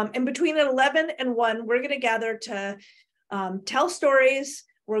 And between 11 and 1, we're going to gather to tell stories.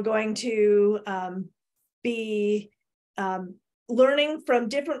 We're going to be learning from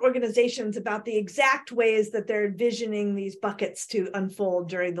different organizations about the exact ways that they're envisioning these buckets to unfold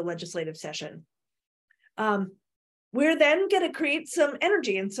during the legislative session. We're then going to create some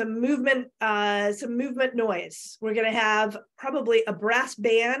energy and some movement noise. We're going to have probably a brass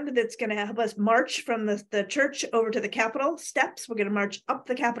band that's going to help us march from the church over to the Capitol steps. We're going to march up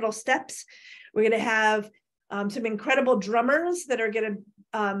the Capitol steps. We're going to have some incredible drummers that are going to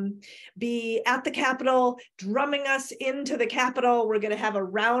be at the Capitol, drumming us into the Capitol. We're going to have a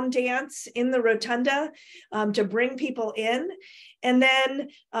round dance in the rotunda to bring people in. And then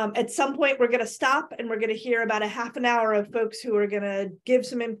at some point, we're going to stop and we're going to hear about a half an hour of folks who are going to give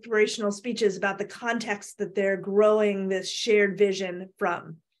some inspirational speeches about the context that they're growing this shared vision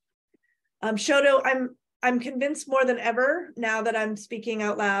from. Shoto, I'm convinced more than ever, now that I'm speaking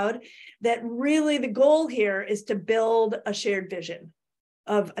out loud, that really the goal here is to build a shared vision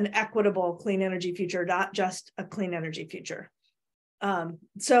of an equitable clean energy future, not just a clean energy future.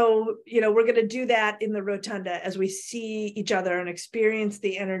 So, we're going to do that in the rotunda as we see each other and experience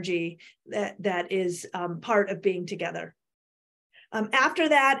the energy that is part of being together. After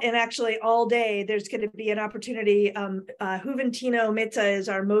that, and actually all day, there's going to be an opportunity. Juventino Meza is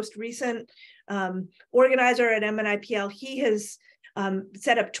our most recent organizer at MNIPL. He has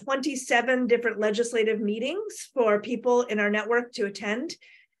set up 27 different legislative meetings for people in our network to attend.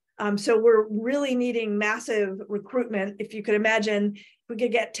 So we're really needing massive recruitment. If you could imagine, if we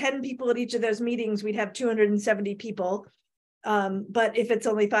could get 10 people at each of those meetings, we'd have 270 people. But if it's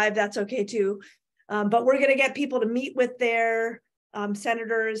only 5, that's okay too. But we're going to get people to meet with their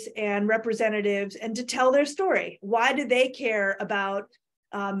senators and representatives and to tell their story. Why do they care about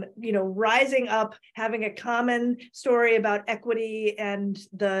rising up, having a common story about equity and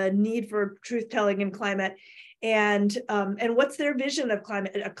the need for truth-telling in climate, and what's their vision of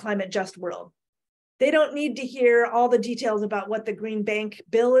a climate just world? They don't need to hear all the details about what the Green Bank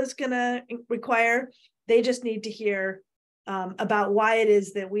bill is going to require. They just need to hear about why it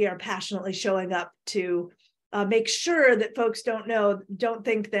is that we are passionately showing up to make sure that folks don't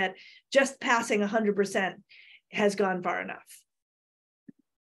think that just passing 100% has gone far enough.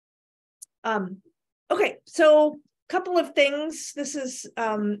 Okay, so a couple of things. This is,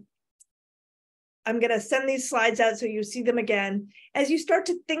 I'm going to send these slides out so you see them again. As you start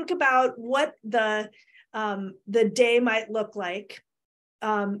to think about what the day might look like,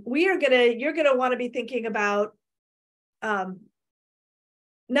 you're going to want to be thinking about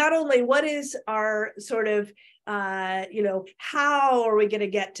not only what is our sort of, how are we going to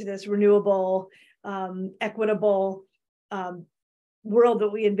get to this renewable, equitable world that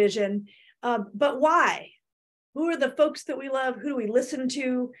we envision, but why? Who are the folks that we love? Who do we listen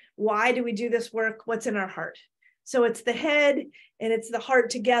to? Why do we do this work? What's in our heart? So it's the head and it's the heart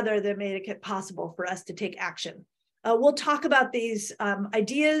together that made it possible for us to take action. We'll talk about these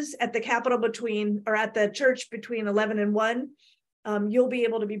ideas at the Capitol at the church between 11 and 1. You'll be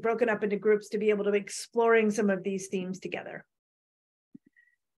able to be broken up into groups to be able to be exploring some of these themes together.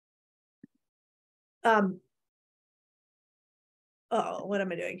 What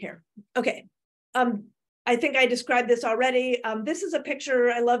am I doing here? Okay. I think I described this already. This is a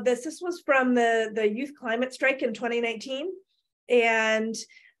picture. I love this. This was from the youth climate strike in 2019. And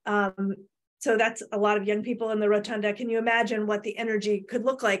so that's a lot of young people in the rotunda. Can you imagine what the energy could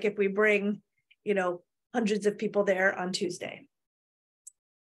look like if we bring, hundreds of people there on Tuesday?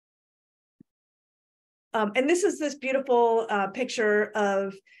 And this is this beautiful picture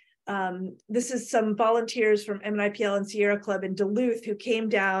of, this is some volunteers from MNIPL and Sierra Club in Duluth who came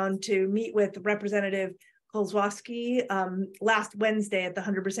down to meet with Representative Kolzowski last Wednesday at the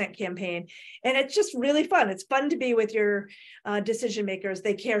 100% campaign. And it's just really fun. It's fun to be with your decision makers.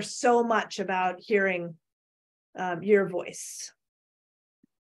 They care so much about hearing your voice.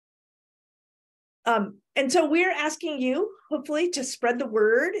 And so we're asking you, hopefully, to spread the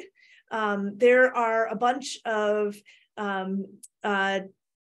word. There are a bunch of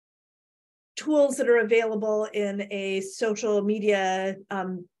tools that are available in a social media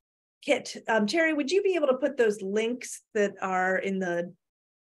kit. Terry, would you be able to put those links that are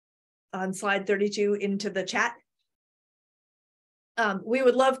on slide 32 into the chat? We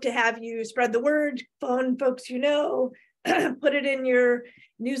would love to have you spread the word, phone folks put it in your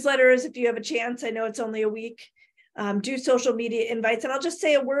newsletters if you have a chance. I know it's only a week. Do social media invites. And I'll just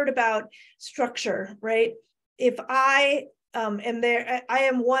say a word about structure, right? If I am there, I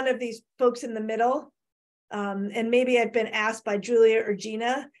am one of these folks in the middle. and maybe I've been asked by Julia or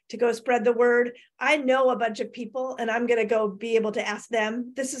Gina to go spread the word. I know a bunch of people and I'm gonna go be able to ask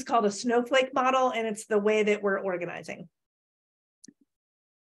them. This is called a snowflake model, and it's the way that we're organizing.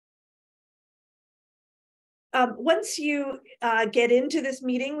 Once you get into this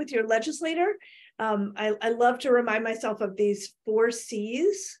meeting with your legislator, I love to remind myself of these 4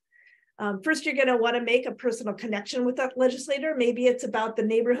 C's. First, you're going to want to make a personal connection with that legislator. Maybe it's about the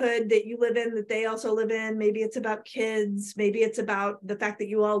neighborhood that you live in, that they also live in. Maybe it's about kids. Maybe it's about the fact that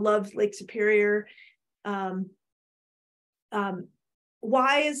you all love Lake Superior. Why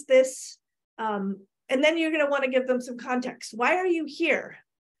is this? And then you're going to want to give them some context. Why are you here?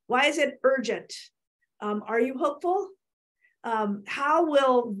 Why is it urgent? Are you hopeful? How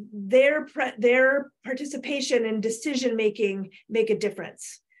will their participation in decision making make a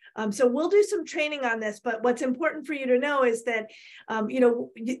difference? So we'll do some training on this, but what's important for you to know is that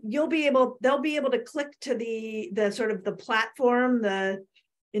they'll be able to click to the sort of the platform, the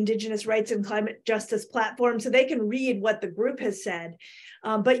Indigenous Rights and Climate Justice platform, so they can read what the group has said.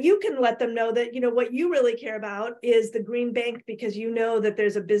 But you can let them know that what you really care about is the Green Bank, because you know that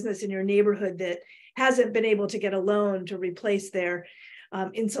there's a business in your neighborhood that hasn't been able to get a loan to replace their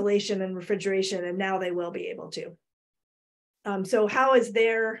insulation and refrigeration, and now they will be able to. So how is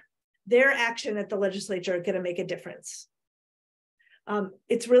their action at the legislature going to make a difference?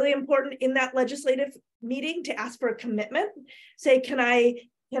 It's really important in that legislative meeting to ask for a commitment. Say, can I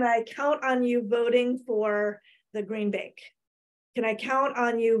count on you voting for the Green Bank? Can I count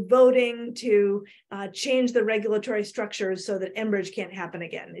on you voting to change the regulatory structures so that Enbridge can't happen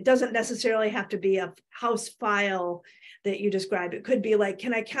again? It doesn't necessarily have to be a House file that you describe. It could be like,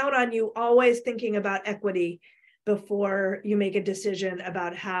 can I count on you always thinking about equity before you make a decision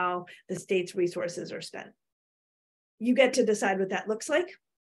about how the state's resources are spent? You get to decide what that looks like.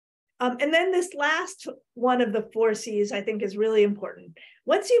 And then this last one of the 4 C's, I think, is really important.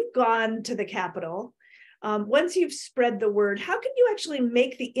 Once you've gone to the Capitol, once you've spread the word, how can you actually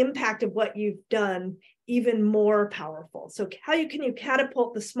make the impact of what you've done even more powerful? So can you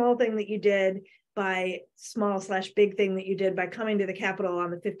catapult the small thing that you did by small/big thing that you did by coming to the Capitol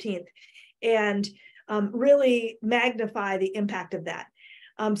on the 15th and really magnify the impact of that?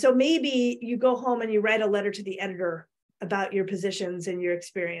 So maybe you go home and you write a letter to the editor about your positions and your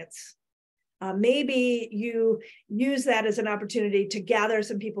experience. Maybe you use that as an opportunity to gather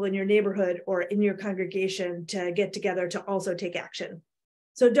some people in your neighborhood or in your congregation to get together to also take action.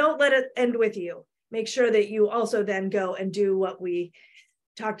 So don't let it end with you. Make sure that you also then go and do what we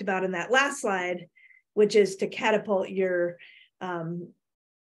talked about in that last slide, which is to catapult your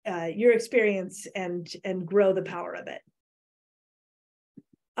experience and grow the power of it.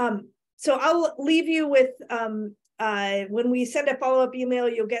 So I'll leave you with, when we send a follow-up email,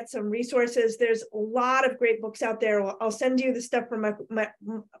 you'll get some resources. There's a lot of great books out there. I'll send you the stuff from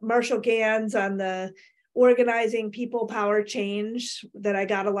Marshall Gans on the organizing people power change that I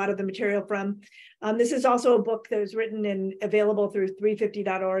got a lot of the material from. This is also a book that was written and available through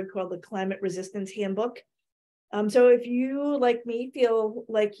 350.org called the Climate Resistance Handbook. So if you, like me, feel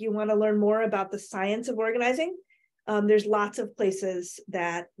like you want to learn more about the science of organizing, there's lots of places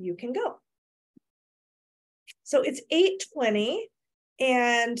that you can go. So it's 8:20,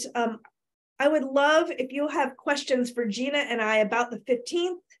 and I would love if you have questions for Gina and I about the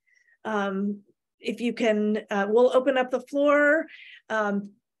 15th. If you can, we'll open up the floor.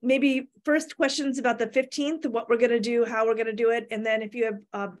 Maybe first questions about the 15th, what we're going to do, how we're going to do it. And then if you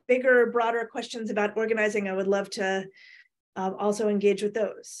have bigger, broader questions about organizing, I would love to also engage with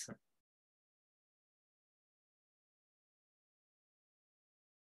those.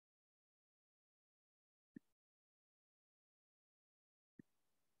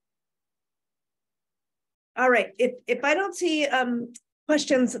 All right, if I don't see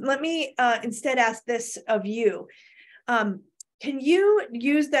questions, let me instead ask this of you. Can you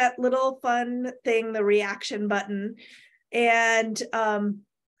use that little fun thing, the reaction button, and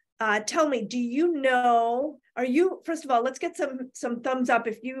tell me, do you know, first of all, let's get some thumbs up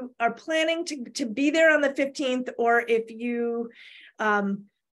if you are planning to be there on the 15th, or if you, are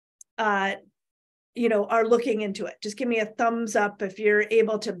looking into it. Just give me a thumbs up if you're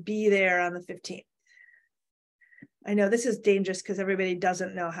able to be there on the 15th. I know this is dangerous because everybody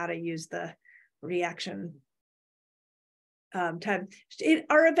doesn't know how to use the reaction time.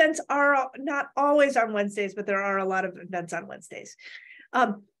 Our events are not always on Wednesdays, but there are a lot of events on Wednesdays.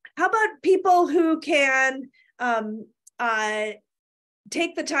 How about people who can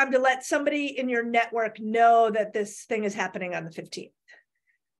take the time to let somebody in your network know that this thing is happening on the 15th?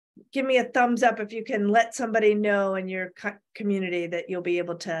 Give me a thumbs up if you can let somebody know in your community that you'll be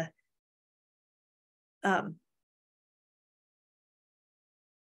able to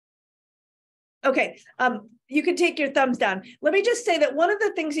Okay, you can take your thumbs down. Let me just say that one of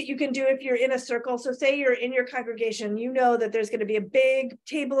the things that you can do if you're in a circle, so say you're in your congregation, you know that there's going to be a big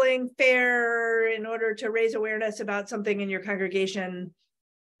tabling fair in order to raise awareness about something in your congregation.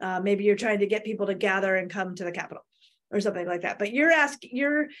 Maybe you're trying to get people to gather and come to the Capitol or something like that. But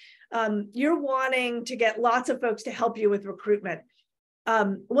you're wanting to get lots of folks to help you with recruitment.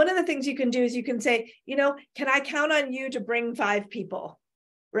 One of the things you can do is you can say, can I count on you to bring 5 people?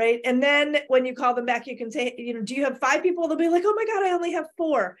 Right. And then when you call them back, you can say, do you have 5 people? They'll be like, oh my God, I only have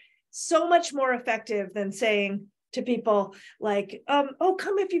 4. So much more effective than saying to people like, oh,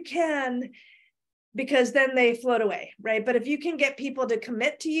 come if you can, because then they float away. Right. But if you can get people to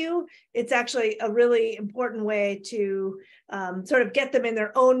commit to you, it's actually a really important way to sort of get them in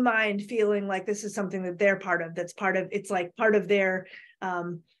their own mind, feeling like this is something that they're part of. It's like part of their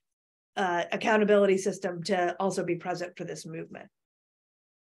accountability system to also be present for this movement.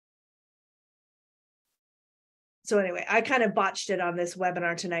 So anyway, I kind of botched it on this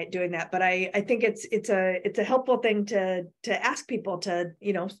webinar tonight doing that, but I think it's a helpful thing to ask people to,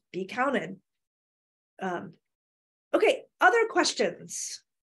 be counted. Okay, other questions?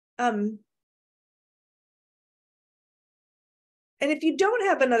 And if you don't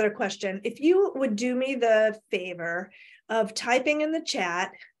have another question, if you would do me the favor of typing in the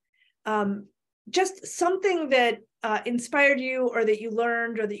chat, just something that inspired you or that you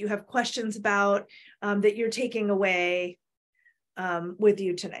learned or that you have questions about that you're taking away with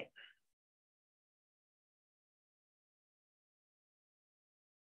you tonight.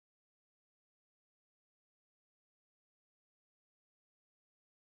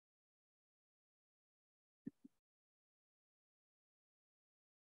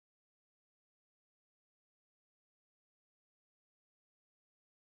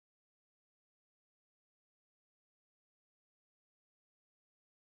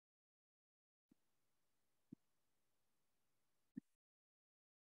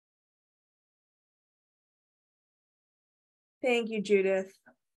 Thank you, Judith.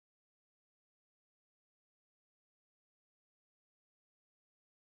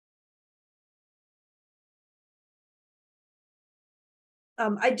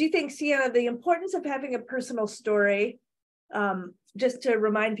 I do think, Sienna, the importance of having a personal story, just to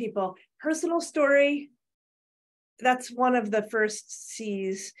remind people, personal story, that's one of the first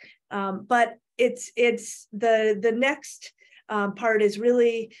C's, but it's the next part is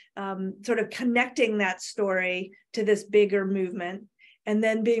really sort of connecting that story to this bigger movement, and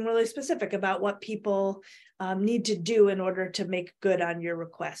then being really specific about what people need to do in order to make good on your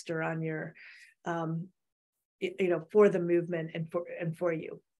request or on your, for the movement and for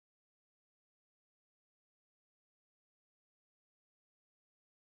you.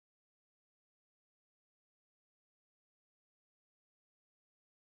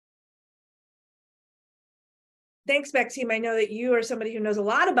 Thanks, Maxime. I know that you are somebody who knows a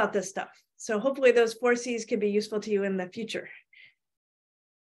lot about this stuff. So hopefully those 4 C's can be useful to you in the future.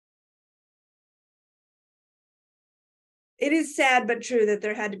 It is sad but true that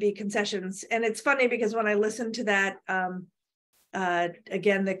there had to be concessions. And it's funny because when I listened to that,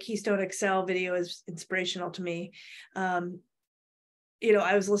 again, the Keystone XL video is inspirational to me. I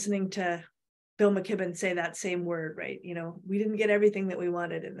was listening to Bill McKibben say that same word, right? We didn't get everything that we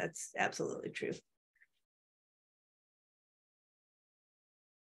wanted, and that's absolutely true.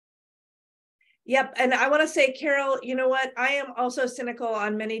 Yep. And I want to say, Carol, you know what? I am also cynical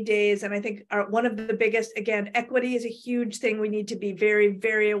on many days. And I think one of the biggest, again, equity is a huge thing we need to be very,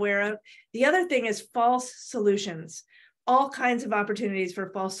 very aware of. The other thing is false solutions, all kinds of opportunities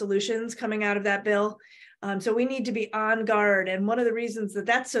for false solutions coming out of that bill. So we need to be on guard. And one of the reasons that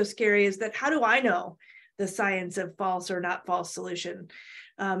that's so scary is that how do I know the science of false or not false solution?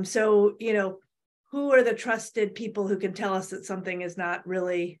 So, who are the trusted people who can tell us that something is not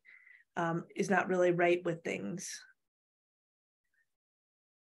really right with things?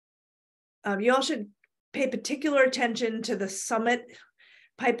 You all should pay particular attention to the Summit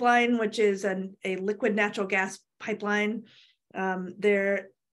pipeline, which is a liquid natural gas pipeline. They're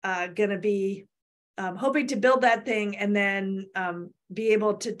going to be hoping to build that thing and then be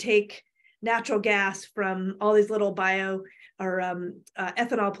able to take natural gas from all these little ethanol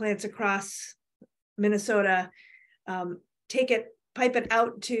plants across Minnesota, pipe it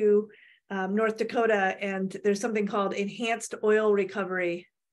out to North Dakota, and there's something called enhanced oil recovery.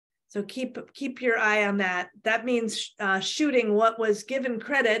 So keep your eye on that. That means shooting what was given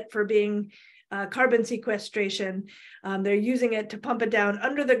credit for being carbon sequestration. They're using it to pump it down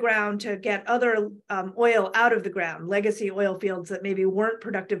under the ground to get other oil out of the ground, legacy oil fields that maybe weren't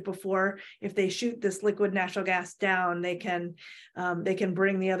productive before. If they shoot this liquid natural gas down, they can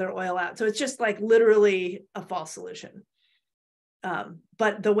bring the other oil out. So it's just like literally a false solution.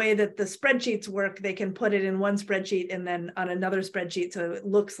 But the way that the spreadsheets work, they can put it in one spreadsheet and then on another spreadsheet, so it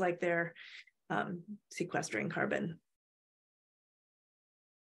looks like they're sequestering carbon.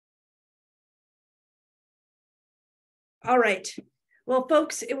 All right. Well,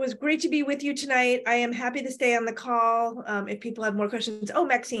 folks, it was great to be with you tonight. I am happy to stay on the call if people have more questions. Oh,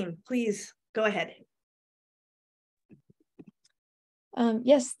 Maxine, please go ahead.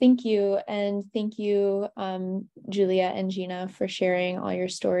 Yes, thank you. And thank you, Julia and Gina, for sharing all your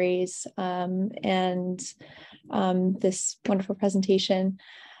stories and this wonderful presentation.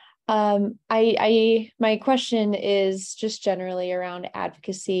 My question is just generally around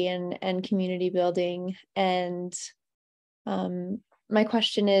advocacy and community building. And my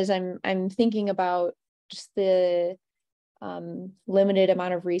question is, I'm thinking about just the limited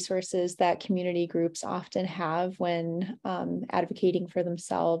amount of resources that community groups often have when advocating for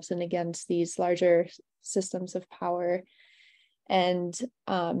themselves and against these larger systems of power. And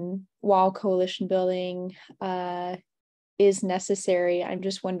while coalition building is necessary, I'm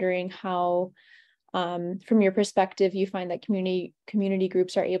just wondering how, from your perspective, you find that community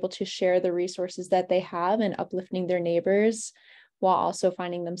groups are able to share the resources that they have and uplifting their neighbors, while also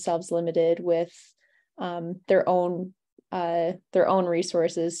finding themselves limited with their own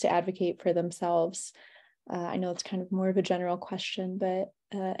resources to advocate for themselves. I know it's kind of more of a general question, but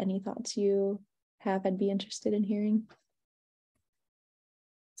any thoughts you have, I'd be interested in hearing.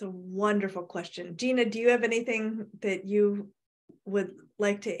 It's a wonderful question. Gina, do you have anything that you would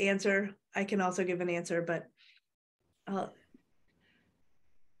like to answer? I can also give an answer, but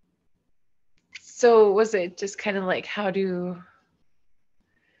So was it just kind of like, how do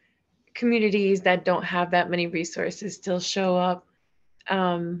communities that don't have that many resources still show up?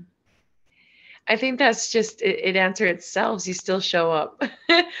 I think that's just it answer itself. You still show up.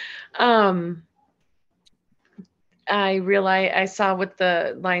 I saw with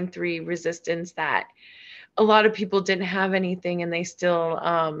the line 3 resistance that a lot of people didn't have anything and they still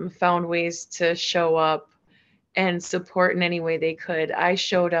found ways to show up and support in any way they could. I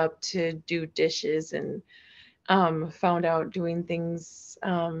showed up to do dishes and found out doing things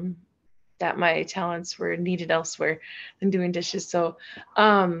that my talents were needed elsewhere than doing dishes. So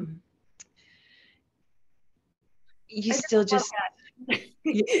you still just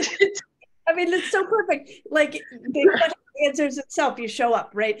I mean, it's so perfect. Like the question answers itself. You show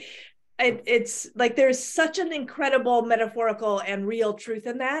up, right? It's like there's such an incredible metaphorical and real truth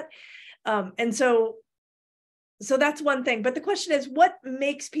in that. And so that's one thing. But the question is, what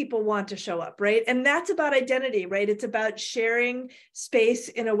makes people want to show up, right? And that's about identity, right? It's about sharing space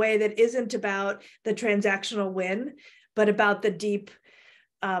in a way that isn't about the transactional win, but about the deep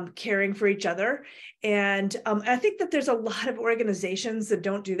caring for each other. And I think that there's a lot of organizations that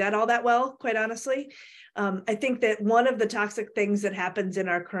don't do that all that well, quite honestly. I think that one of the toxic things that happens in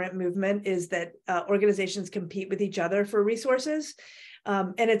our current movement is that organizations compete with each other for resources.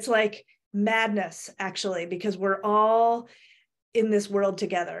 And it's like madness, actually, because we're all in this world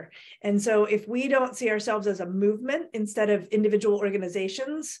together. And so if we don't see ourselves as a movement instead of individual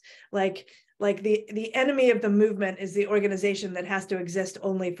organizations, like the enemy of the movement is the organization that has to exist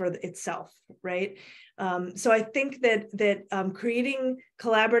only for itself, right? So I think that creating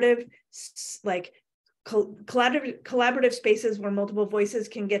collaborative spaces where multiple voices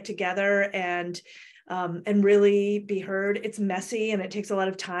can get together and really be heard. It's messy and it takes a lot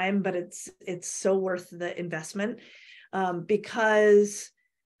of time, but it's so worth the investment because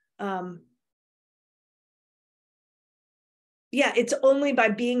yeah, it's only by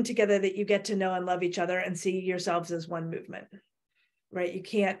being together that you get to know and love each other and see yourselves as one movement, right? You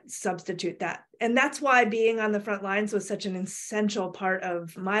can't substitute that. And that's why being on the front lines was such an essential part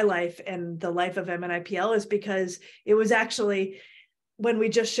of my life and the life of MNIPL, is because it was actually when we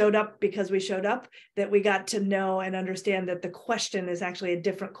just showed up because we showed up that we got to know and understand that the question is actually a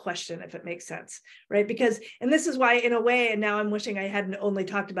different question, if it makes sense, right? Because, and this is why in a way, and now I'm wishing I hadn't only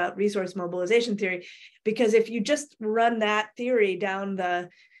talked about resource mobilization theory, because if you just run that theory down to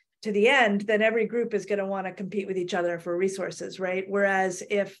the end, then every group is going to want to compete with each other for resources, right? Whereas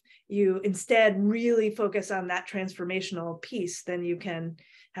if you instead really focus on that transformational piece, then you can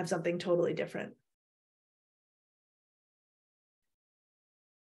have something totally different.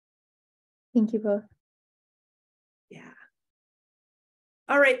 Thank you both. Yeah.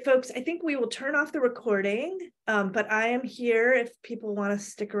 All right, folks, I think we will turn off the recording, but I am here if people want to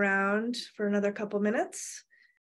stick around for another couple minutes.